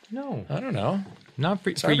 No. I don't know. Not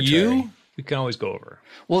for you. We can always go over.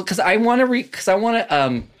 Well, because I want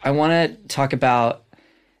to talk about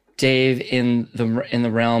Dave in the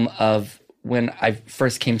realm of when I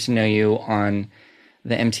first came to know you on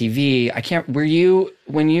the MTV. I can't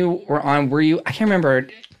remember.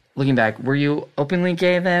 Looking back, were you openly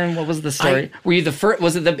gay then? What was the story? Were you the first?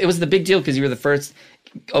 It was the big deal because you were the first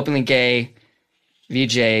openly gay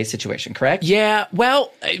VJ situation, correct? Yeah,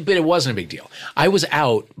 well, but it wasn't a big deal. I was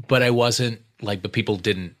out, but I wasn't but people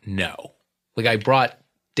didn't know. Like I brought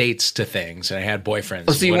dates to things and I had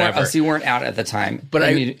boyfriends. So you weren't out at the time. But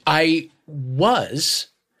I was,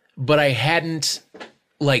 but I hadn't.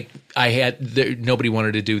 Nobody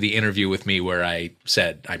wanted to do the interview with me where I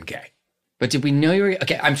said I'm gay. But did we know you were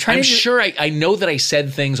okay? I'm sure I know that I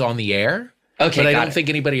said things on the air. Okay, but I don't think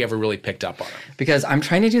anybody ever really picked up on them. Because I'm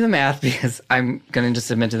trying to do the math because I'm going to just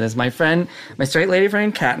admit to this. My straight lady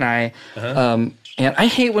friend, Kat and I, and I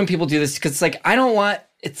hate when people do this because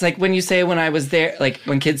it's like when you say when I was there, like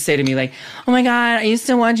when kids say to me like, oh my God, I used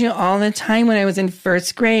to watch you all the time when I was in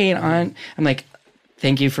first grade I'm like,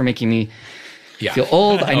 thank you for making me feel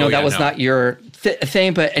old. I know that was not your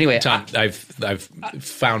thing, but anyway. Tom, I've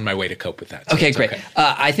found my way to cope with that. So okay, great. Okay.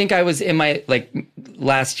 I think I was in my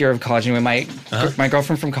last year of college, and my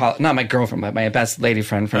girlfriend from college, not my girlfriend, but my best lady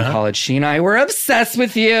friend from college, she and I were obsessed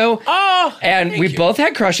with you. Oh, and we both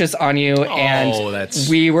had crushes on you, and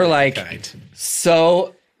we were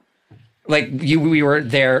so. We were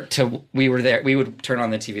there. We would turn on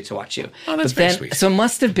the TV to watch you. Oh, that's very sweet. So it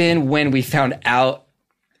must have been when we found out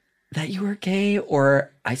that you were gay, or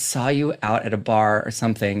I saw you out at a bar or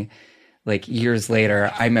something, years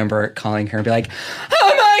later. I remember calling her and be like,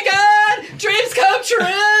 oh my God, dreams come true.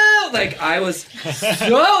 I was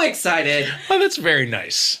so excited. Oh, that's very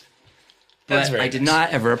nice. But I did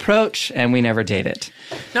not ever approach, and we never dated.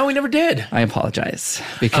 No, we never did. I apologize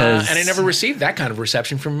because... and I never received that kind of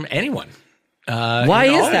reception from anyone. Why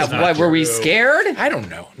is that? Why were we scared? I don't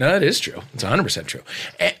know. No, that is true. It's 100% true.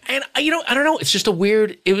 And I don't know. It's just it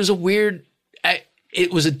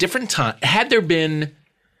was a different time. Had there been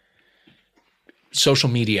social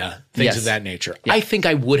media, things of that nature, I think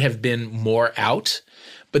I would have been more out.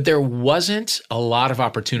 But there wasn't a lot of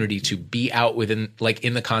opportunity to be out within,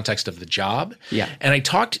 in the context of the job. Yeah. And I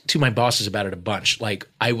talked to my bosses about it a bunch.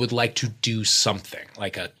 I would like to do something,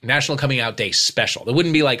 like a National Coming Out Day special. That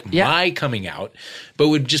wouldn't be my coming out, but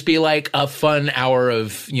would just be a fun hour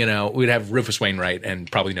of, we'd have Rufus Wainwright and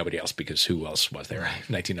probably nobody else because who else was there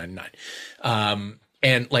in 1999?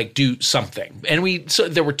 And do something. And so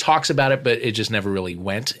there were talks about it, but it just never really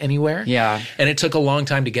went anywhere. Yeah. And it took a long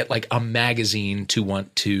time to get a magazine to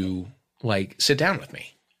want to sit down with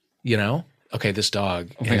me. Okay, this dog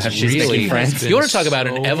is really friends. You want to talk about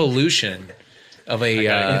an evolution of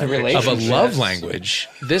a love language.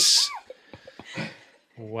 This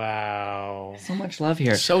wow. So much love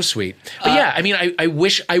here. So sweet. But yeah, I mean I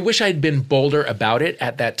wish I'd been bolder about it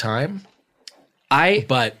at that time.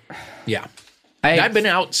 But yeah. I've been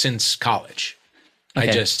out since college. Okay.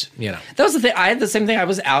 I just, That was the thing. I had the same thing. I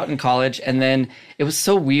was out in college, and then it was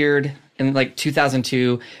so weird in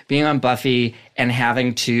 2002 being on Buffy and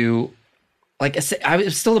having to, I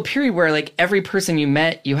was still a period where every person you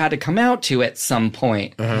met, you had to come out to at some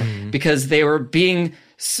point because they were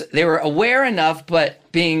aware enough,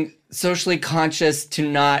 but being socially conscious to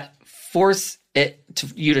not force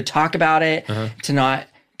you to talk about it, to not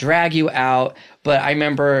drag you out. But I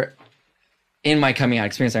remember in my coming out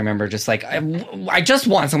experience, I remember just I just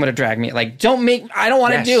want someone to drag me. I don't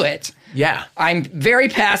want to do it. Yeah. I'm very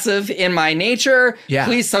passive in my nature. Yeah.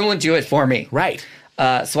 Please, someone do it for me. Right.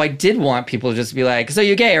 So I did want people to just be like, so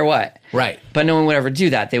you gay or what? Right. But no one would ever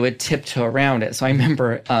do that. They would tiptoe around it. So I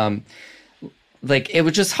remember, it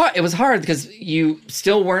was just hard. It was hard because you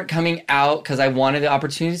still weren't coming out because I wanted the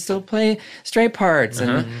opportunity to still play straight parts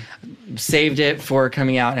and saved it for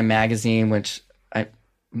coming out in a magazine, which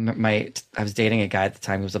I was dating a guy at the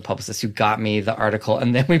time who was a publicist who got me the article,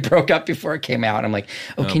 and then we broke up before it came out. And I'm like,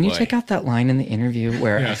 can you take out that line in the interview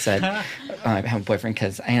where I said I have a boyfriend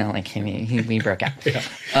because I don't like him. We broke up.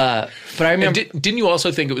 But I remember. Didn't you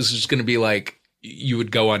also think it was just going to be like you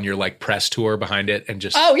would go on your like press tour behind it and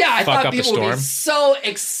just I thought up people the storm? would be so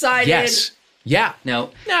excited. Yes. Yeah.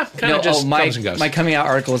 No. Yeah. Kind of just comes and goes. My coming out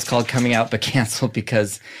article was called "Coming Out But Canceled"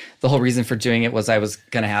 because the whole reason for doing it was I was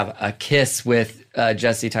going to have a kiss with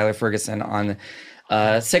Jesse Tyler Ferguson on a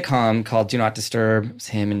sitcom called "Do Not Disturb." It was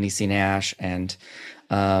him and Niecy Nash, and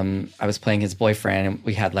I was playing his boyfriend, and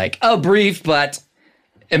we had like a brief but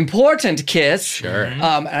important kiss. Sure. And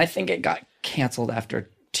I think it got canceled after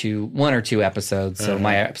 1 or 2 episodes, so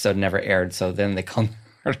my episode never aired. So then they called the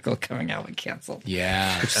article "Coming Out But Canceled."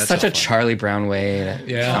 Yeah. Which is such a Charlie Brown way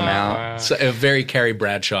to come out. So a very Carrie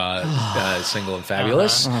Bradshaw Single and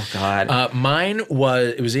Fabulous. Oh God. Mine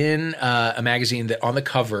was in a magazine that on the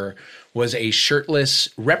cover was a shirtless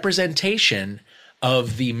representation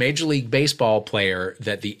of the Major League Baseball player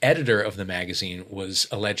that the editor of the magazine was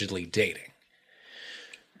allegedly dating.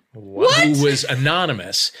 What? Who was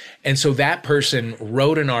anonymous. And so that person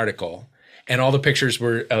wrote an article, and all the pictures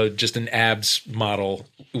were just an abs model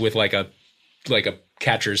with like a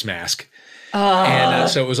catcher's mask. And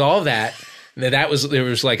so it was all that. There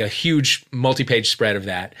was like a huge multi-page spread of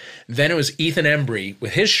that. Then it was Ethan Embry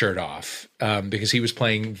with his shirt off because he was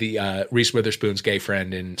playing the Reese Witherspoon's gay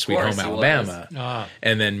friend in Sweet Home Alabama.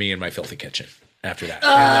 And then me and my filthy kitchen after that.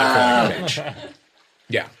 And that page.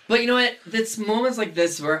 Yeah. But you know what? It's moments like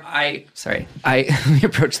this where let me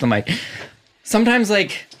approach the mic. Sometimes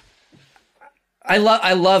like I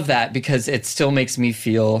love that because it still makes me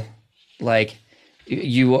feel like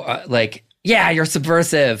you like, yeah, you're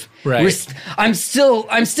subversive. Right. I'm still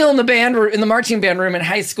in the band in the marching band room in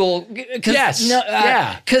high school. Yes.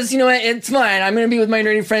 Because you know what? It's mine. I'm going to be with my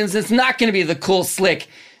nerdy friends. It's not going to be the cool, slick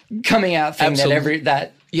coming out thing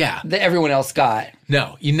that everyone else got.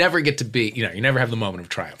 No, you never get to be, you never have the moment of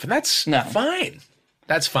triumph. And that's fine.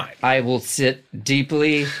 That's fine. I will sit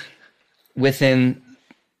deeply within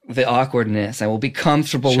the awkwardness. I will be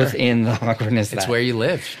comfortable within the awkwardness. It's where you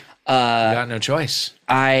live. You got no choice.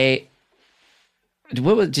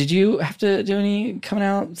 Did you have to do any coming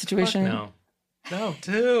out situation?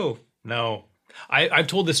 No. I've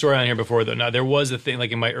told this story on here before though. Now there was a thing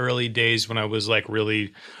like in my early days when I was like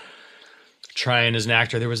really trying as an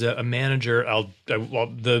actor. There was a manager.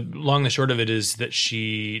 The long and short of it is that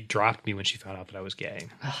she dropped me when she found out that I was gay,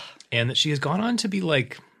 and that she has gone on to be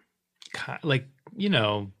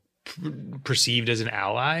perceived as an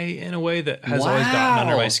ally in a way that has always gotten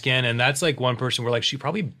under my skin. And that's like one person where like she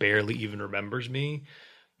probably barely even remembers me,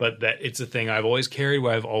 but that it's a thing I've always carried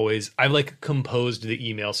where I've like composed the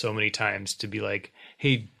email so many times to be like,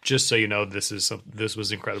 hey, just so you know, this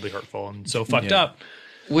was incredibly hurtful and so fucked up.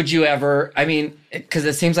 Would you ever, because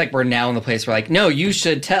it seems like we're now in the place where like, no, you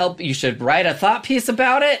should write a thought piece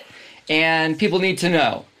about it and people need to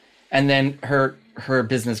know. And then her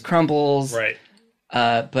business crumbles. Right.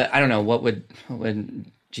 But I don't know, what would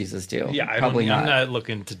Jesus do? Yeah, Probably not. I'm not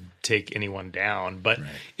looking to take anyone down, but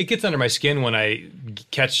it gets under my skin when I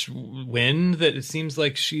catch wind that it seems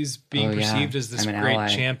like she's being perceived as this great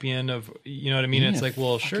champion of, you know what I mean? It's like,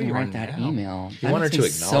 well, sure, you write that email. You want her to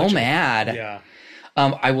acknowledge so mad. Yeah.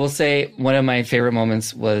 I will say one of my favorite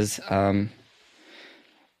moments was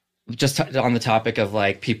just on the topic of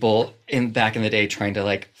like people back in the day trying to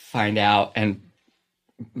like find out and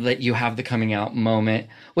let you have the coming out moment,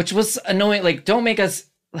 which was annoying. Like, don't make us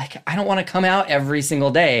like, I don't want to come out every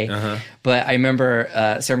single day. But I remember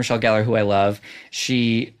Sarah Michelle Gellar, who I love,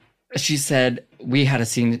 she said we had a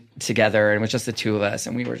scene together and it was just the two of us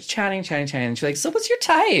and we were chatting. And she's like, so what's your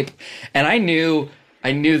type? And I knew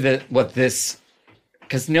that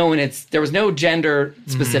because there was no gender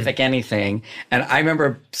specific anything. And I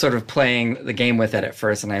remember sort of playing the game with it at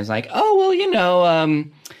first. And I was like, oh, well,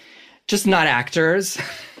 just not actors.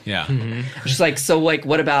 Yeah. Just like, so like,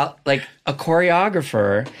 what about like a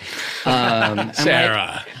choreographer?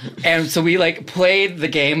 Sarah. And so we like played the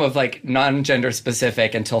game of like non-gender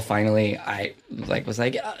specific until finally I like was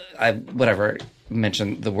like, I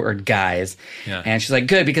mentioned the word guys. Yeah. And she's like,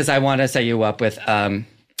 good, because I want to set you up with,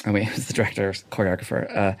 who's the director,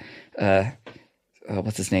 choreographer?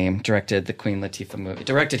 What's his name? Directed the Queen Latifah movie.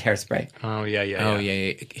 Directed Hairspray. Oh, yeah. Oh,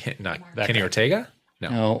 yeah. Not Kenny Ortega?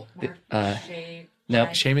 No.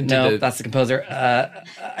 Nope. Shaman that's the composer.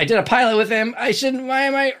 I did a pilot with him. Why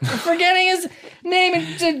am I forgetting his name?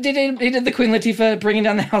 He did the Queen Latifah Bringing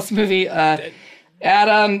Down the House movie.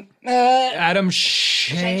 Adam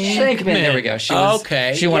Shankman. There we go. She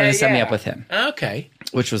wanted to set me up with him. Okay.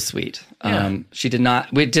 which was sweet. Yeah. She did not.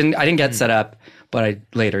 I didn't get set up, but I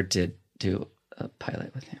later did do a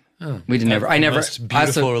pilot with him. Oh, we did never. I never. Most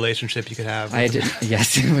beautiful relationship you could have. I did.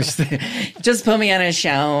 Yes, it was just put me on a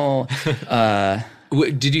show.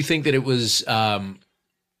 Did you think that it was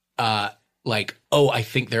like, oh, I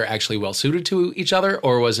think they're actually well suited to each other,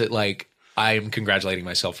 or was it like, I am congratulating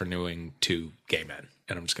myself for knowing two gay men,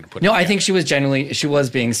 and I'm just going to put. No, I think she was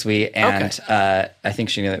being sweet, and I think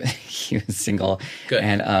she knew that he was single. Good.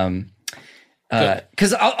 And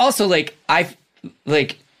because also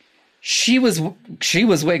she was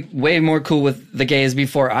way more cool with the gays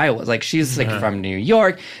before I was. Like, she's like from New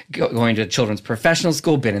York, going to children's professional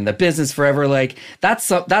school, been in the business forever. Like, that's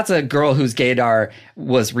a girl whose gaydar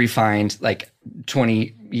was refined like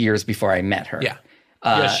 20 years before I met her. Yeah.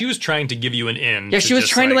 Yeah, she was trying to give you an in. Yeah, she was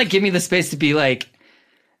trying to like give me the space to be like,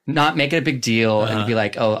 not make it a big deal and be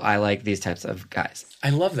like, oh, I like these types of guys. I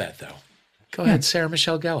love that though. Go ahead, Sarah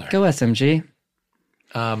Michelle Gellar. Go SMG.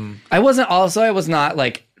 I was not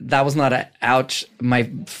like, that was not a ouch. My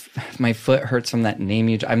foot hurts from that name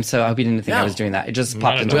you. I hope you didn't think I was doing that. It just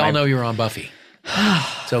popped into We all know you're on Buffy.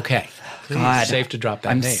 It's okay. God, it's safe to drop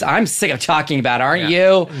that name. I'm sick of talking about it, aren't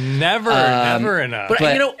you? Never enough. But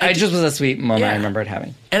you know, it just was a sweet moment I remember it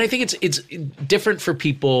having. And I think it's different for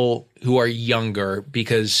people who are younger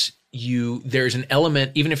because there's an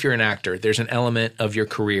element, even if you're an actor, there's an element of your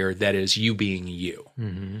career that is you being you.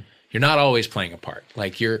 Mm-hmm. You're not always playing a part.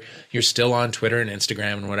 Like you're still on Twitter and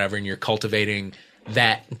Instagram and whatever, and you're cultivating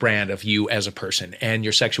that brand of you as a person, and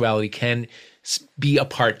your sexuality can be a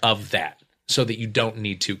part of that, so that you don't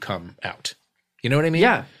need to come out. You know what I mean?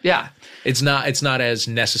 Yeah, yeah. It's not as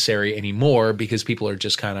necessary anymore because people are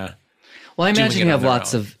just kind of. Well, I imagine you have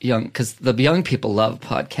lots of because the young people love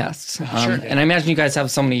podcasts, Sure. And I imagine you guys have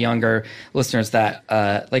so many younger listeners that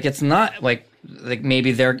like it's not like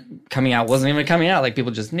maybe their coming out wasn't even coming out, like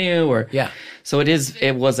people just knew, or So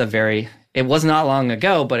it was not long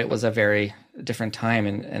ago, but it was a very different time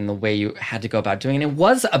and the way you had to go about doing it. It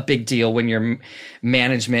was a big deal when your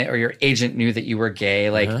management or your agent knew that you were gay,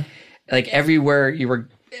 like everywhere you were.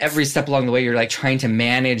 Every step along the way, you're like trying to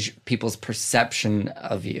manage people's perception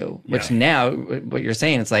of you, which now what you're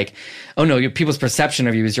saying, it's like, oh no, people's perception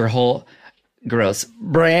of you is your whole gross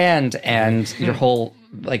brand and your whole,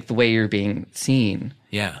 like the way you're being seen.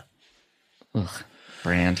 Yeah. Ugh,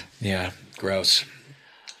 brand. Yeah. Gross.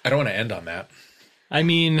 I don't want to end on that. I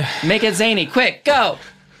mean, make it zany, quick, go.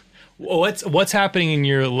 What's happening in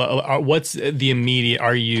your, what's the immediate,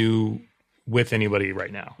 are you with anybody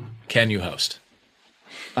right now? Can you host?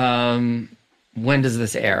 When does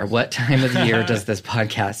this air? What time of the year does this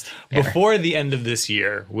podcast air? Before the end of this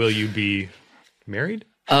year, will you be married?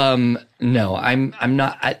 No, I'm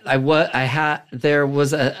not. There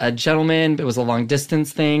was a gentleman, but it was a long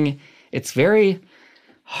distance thing. It's very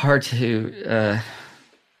hard to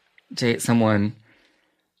date someone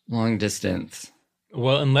long distance.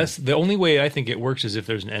 Well, unless the only way I think it works is if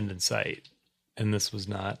there's an end in sight, and this was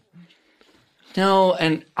not. No,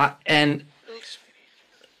 and I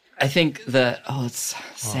think it's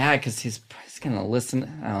sad because he's gonna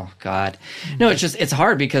listen. Oh God, no, it's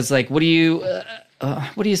hard because like, what are you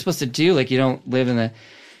supposed to do? Like, you don't live in the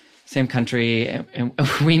same country, and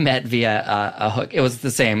we met via a hook. It was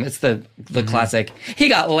the same. It's the classic. He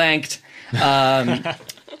got lanked.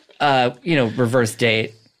 Reverse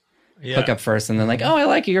date, hook up first, and then like, oh, I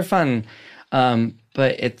like you, you're fun.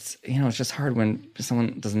 But it's it's just hard when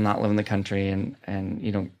someone does not live in the country and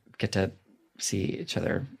you don't get to see each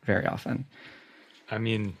other very often. I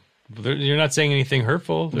mean, you're not saying anything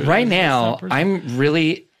hurtful. Right now,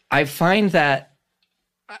 I find that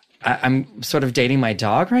I'm sort of dating my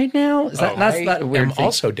dog right now. That's that weird thing. I'm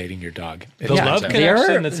also dating your dog. The love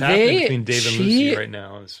connection that's happening between Dave and Lucy right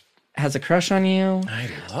now has a crush on you. I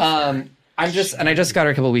love her. I just got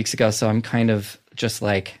her a couple of weeks ago, so I'm kind of just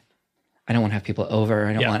like, I don't want to have people over.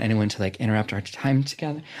 I don't want anyone to like interrupt our time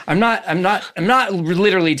together. I'm not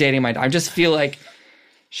literally dating my dog. I just feel like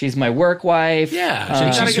she's my work wife.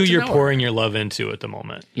 Yeah. She's who you're pouring your love into at the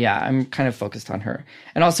moment. Yeah. I'm kind of focused on her.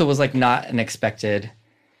 And also was like not an expected,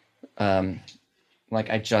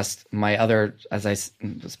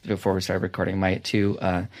 before we started recording, my two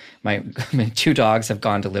dogs have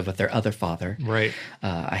gone to live with their other father. Right.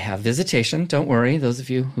 I have visitation. Don't worry, those of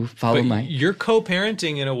you who follow you're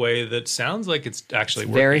co-parenting in a way that sounds like it's actually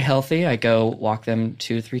very healthy. I go walk them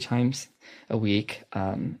 2-3 times a week,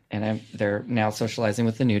 and they're now socializing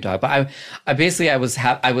with the new dog. But I was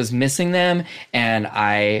missing them, and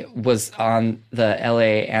I was on the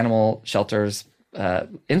LA animal shelters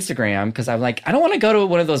Instagram because I'm like, I don't want to go to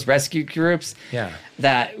one of those rescue groups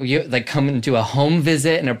that you like come and do a home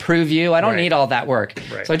visit and approve you. I don't need all that work.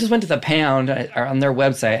 Right. So I just went to the Pound on their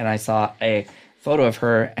website and I saw a photo of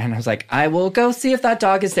her and I was like, I will go see if that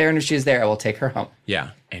dog is there, and if she's there, I will take her home. Yeah.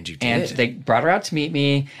 And you did. And they brought her out to meet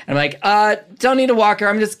me. And I'm like, don't need to walk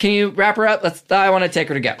her. can you wrap her up? I want to take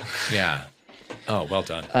her to go. Yeah. Oh, well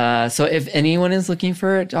done. So if anyone is looking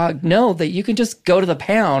for a dog, know that you can just go to the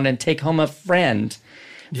Pound and take home a friend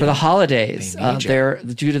for the holidays.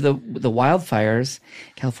 Due to the wildfires,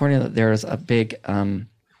 California, there's a big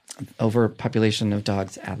overpopulation of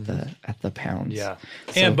dogs at the Pounds. Yeah.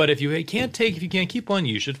 But if you can't keep one,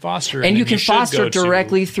 you should foster. And you can foster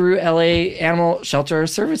directly through LA Animal Shelter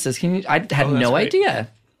Services. I had no idea.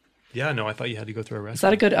 Yeah, no, I thought you had to go through a rescue. Is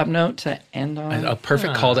that a good up note to end on? A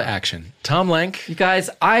perfect call to action. Tom Lenk. You guys,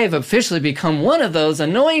 I have officially become one of those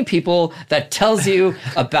annoying people that tells you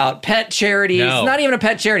about pet charities. No. It's not even a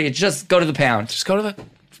pet charity. It's just go to the Pound. Just go to the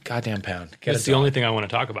goddamn Pound. That's the only thing I want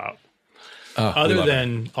to talk about. Other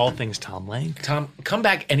than all things Tom Lenk. Tom, come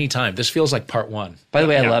back anytime. This feels like part 1. By the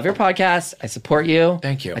way, I love your podcast. I support you.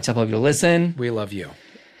 Thank you. I tell people to listen. We love you.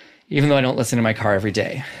 Even though I don't listen in my car every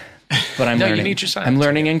day. But I'm learning. You need your silence. I'm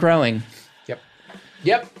learning and growing.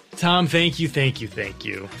 Yep. Tom, thank you. Thank you,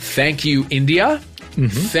 India. Mm-hmm.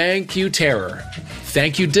 Thank you, terror.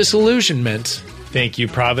 Thank you, disillusionment. Thank you,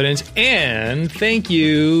 Providence. And thank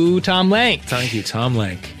you, Tom Lenk. Thank you, Tom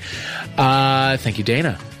Lenk. Thank you,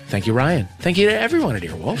 Dana. Thank you, Ryan. Thank you to everyone at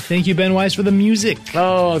Earwolf. Thank you, Ben Weiss, for the music.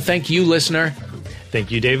 Oh, thank you, listener. Thank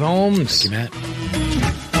you, Dave Holmes. Thank you, Matt.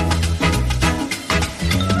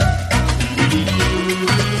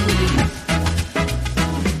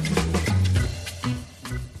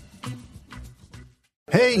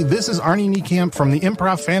 Hey, this is Arnie Niekamp from the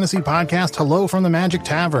Improv Fantasy Podcast, Hello from the Magic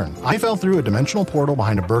Tavern. I fell through a dimensional portal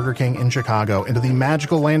behind a Burger King in Chicago into the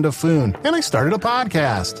magical land of Foon, and I started a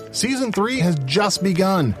podcast. Season 3 has just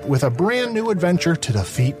begun with a brand new adventure to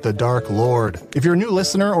defeat the Dark Lord. If you're a new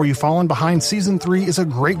listener or you've fallen behind, Season 3 is a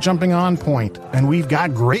great jumping on point, and we've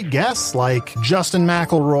got great guests like Justin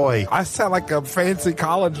McElroy. I sound like a fancy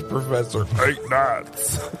college professor. 8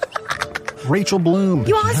 nuts. Rachel Bloom.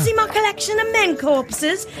 You want to see my collection of men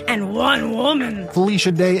corpses and one woman?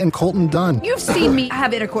 Felicia Day and Colton Dunn. You've seen me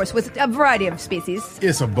have intercourse with a variety of species.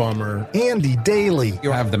 It's a bummer. Andy Daly.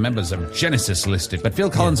 You have the members of Genesis listed, but Phil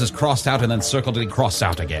Collins has crossed out and then circled and crossed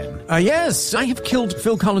out again. Yes, I have killed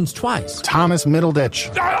Phil Collins twice. Thomas Middleditch.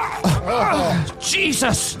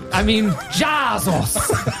 Jesus! I mean,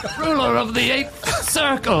 Jazos, ruler of the 8th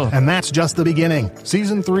circle. And that's just the beginning.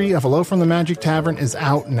 Season 3 of Hello from the Magic Tavern is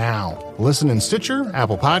out now. Listen in Stitcher,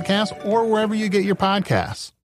 Apple Podcasts, or wherever you get your podcasts.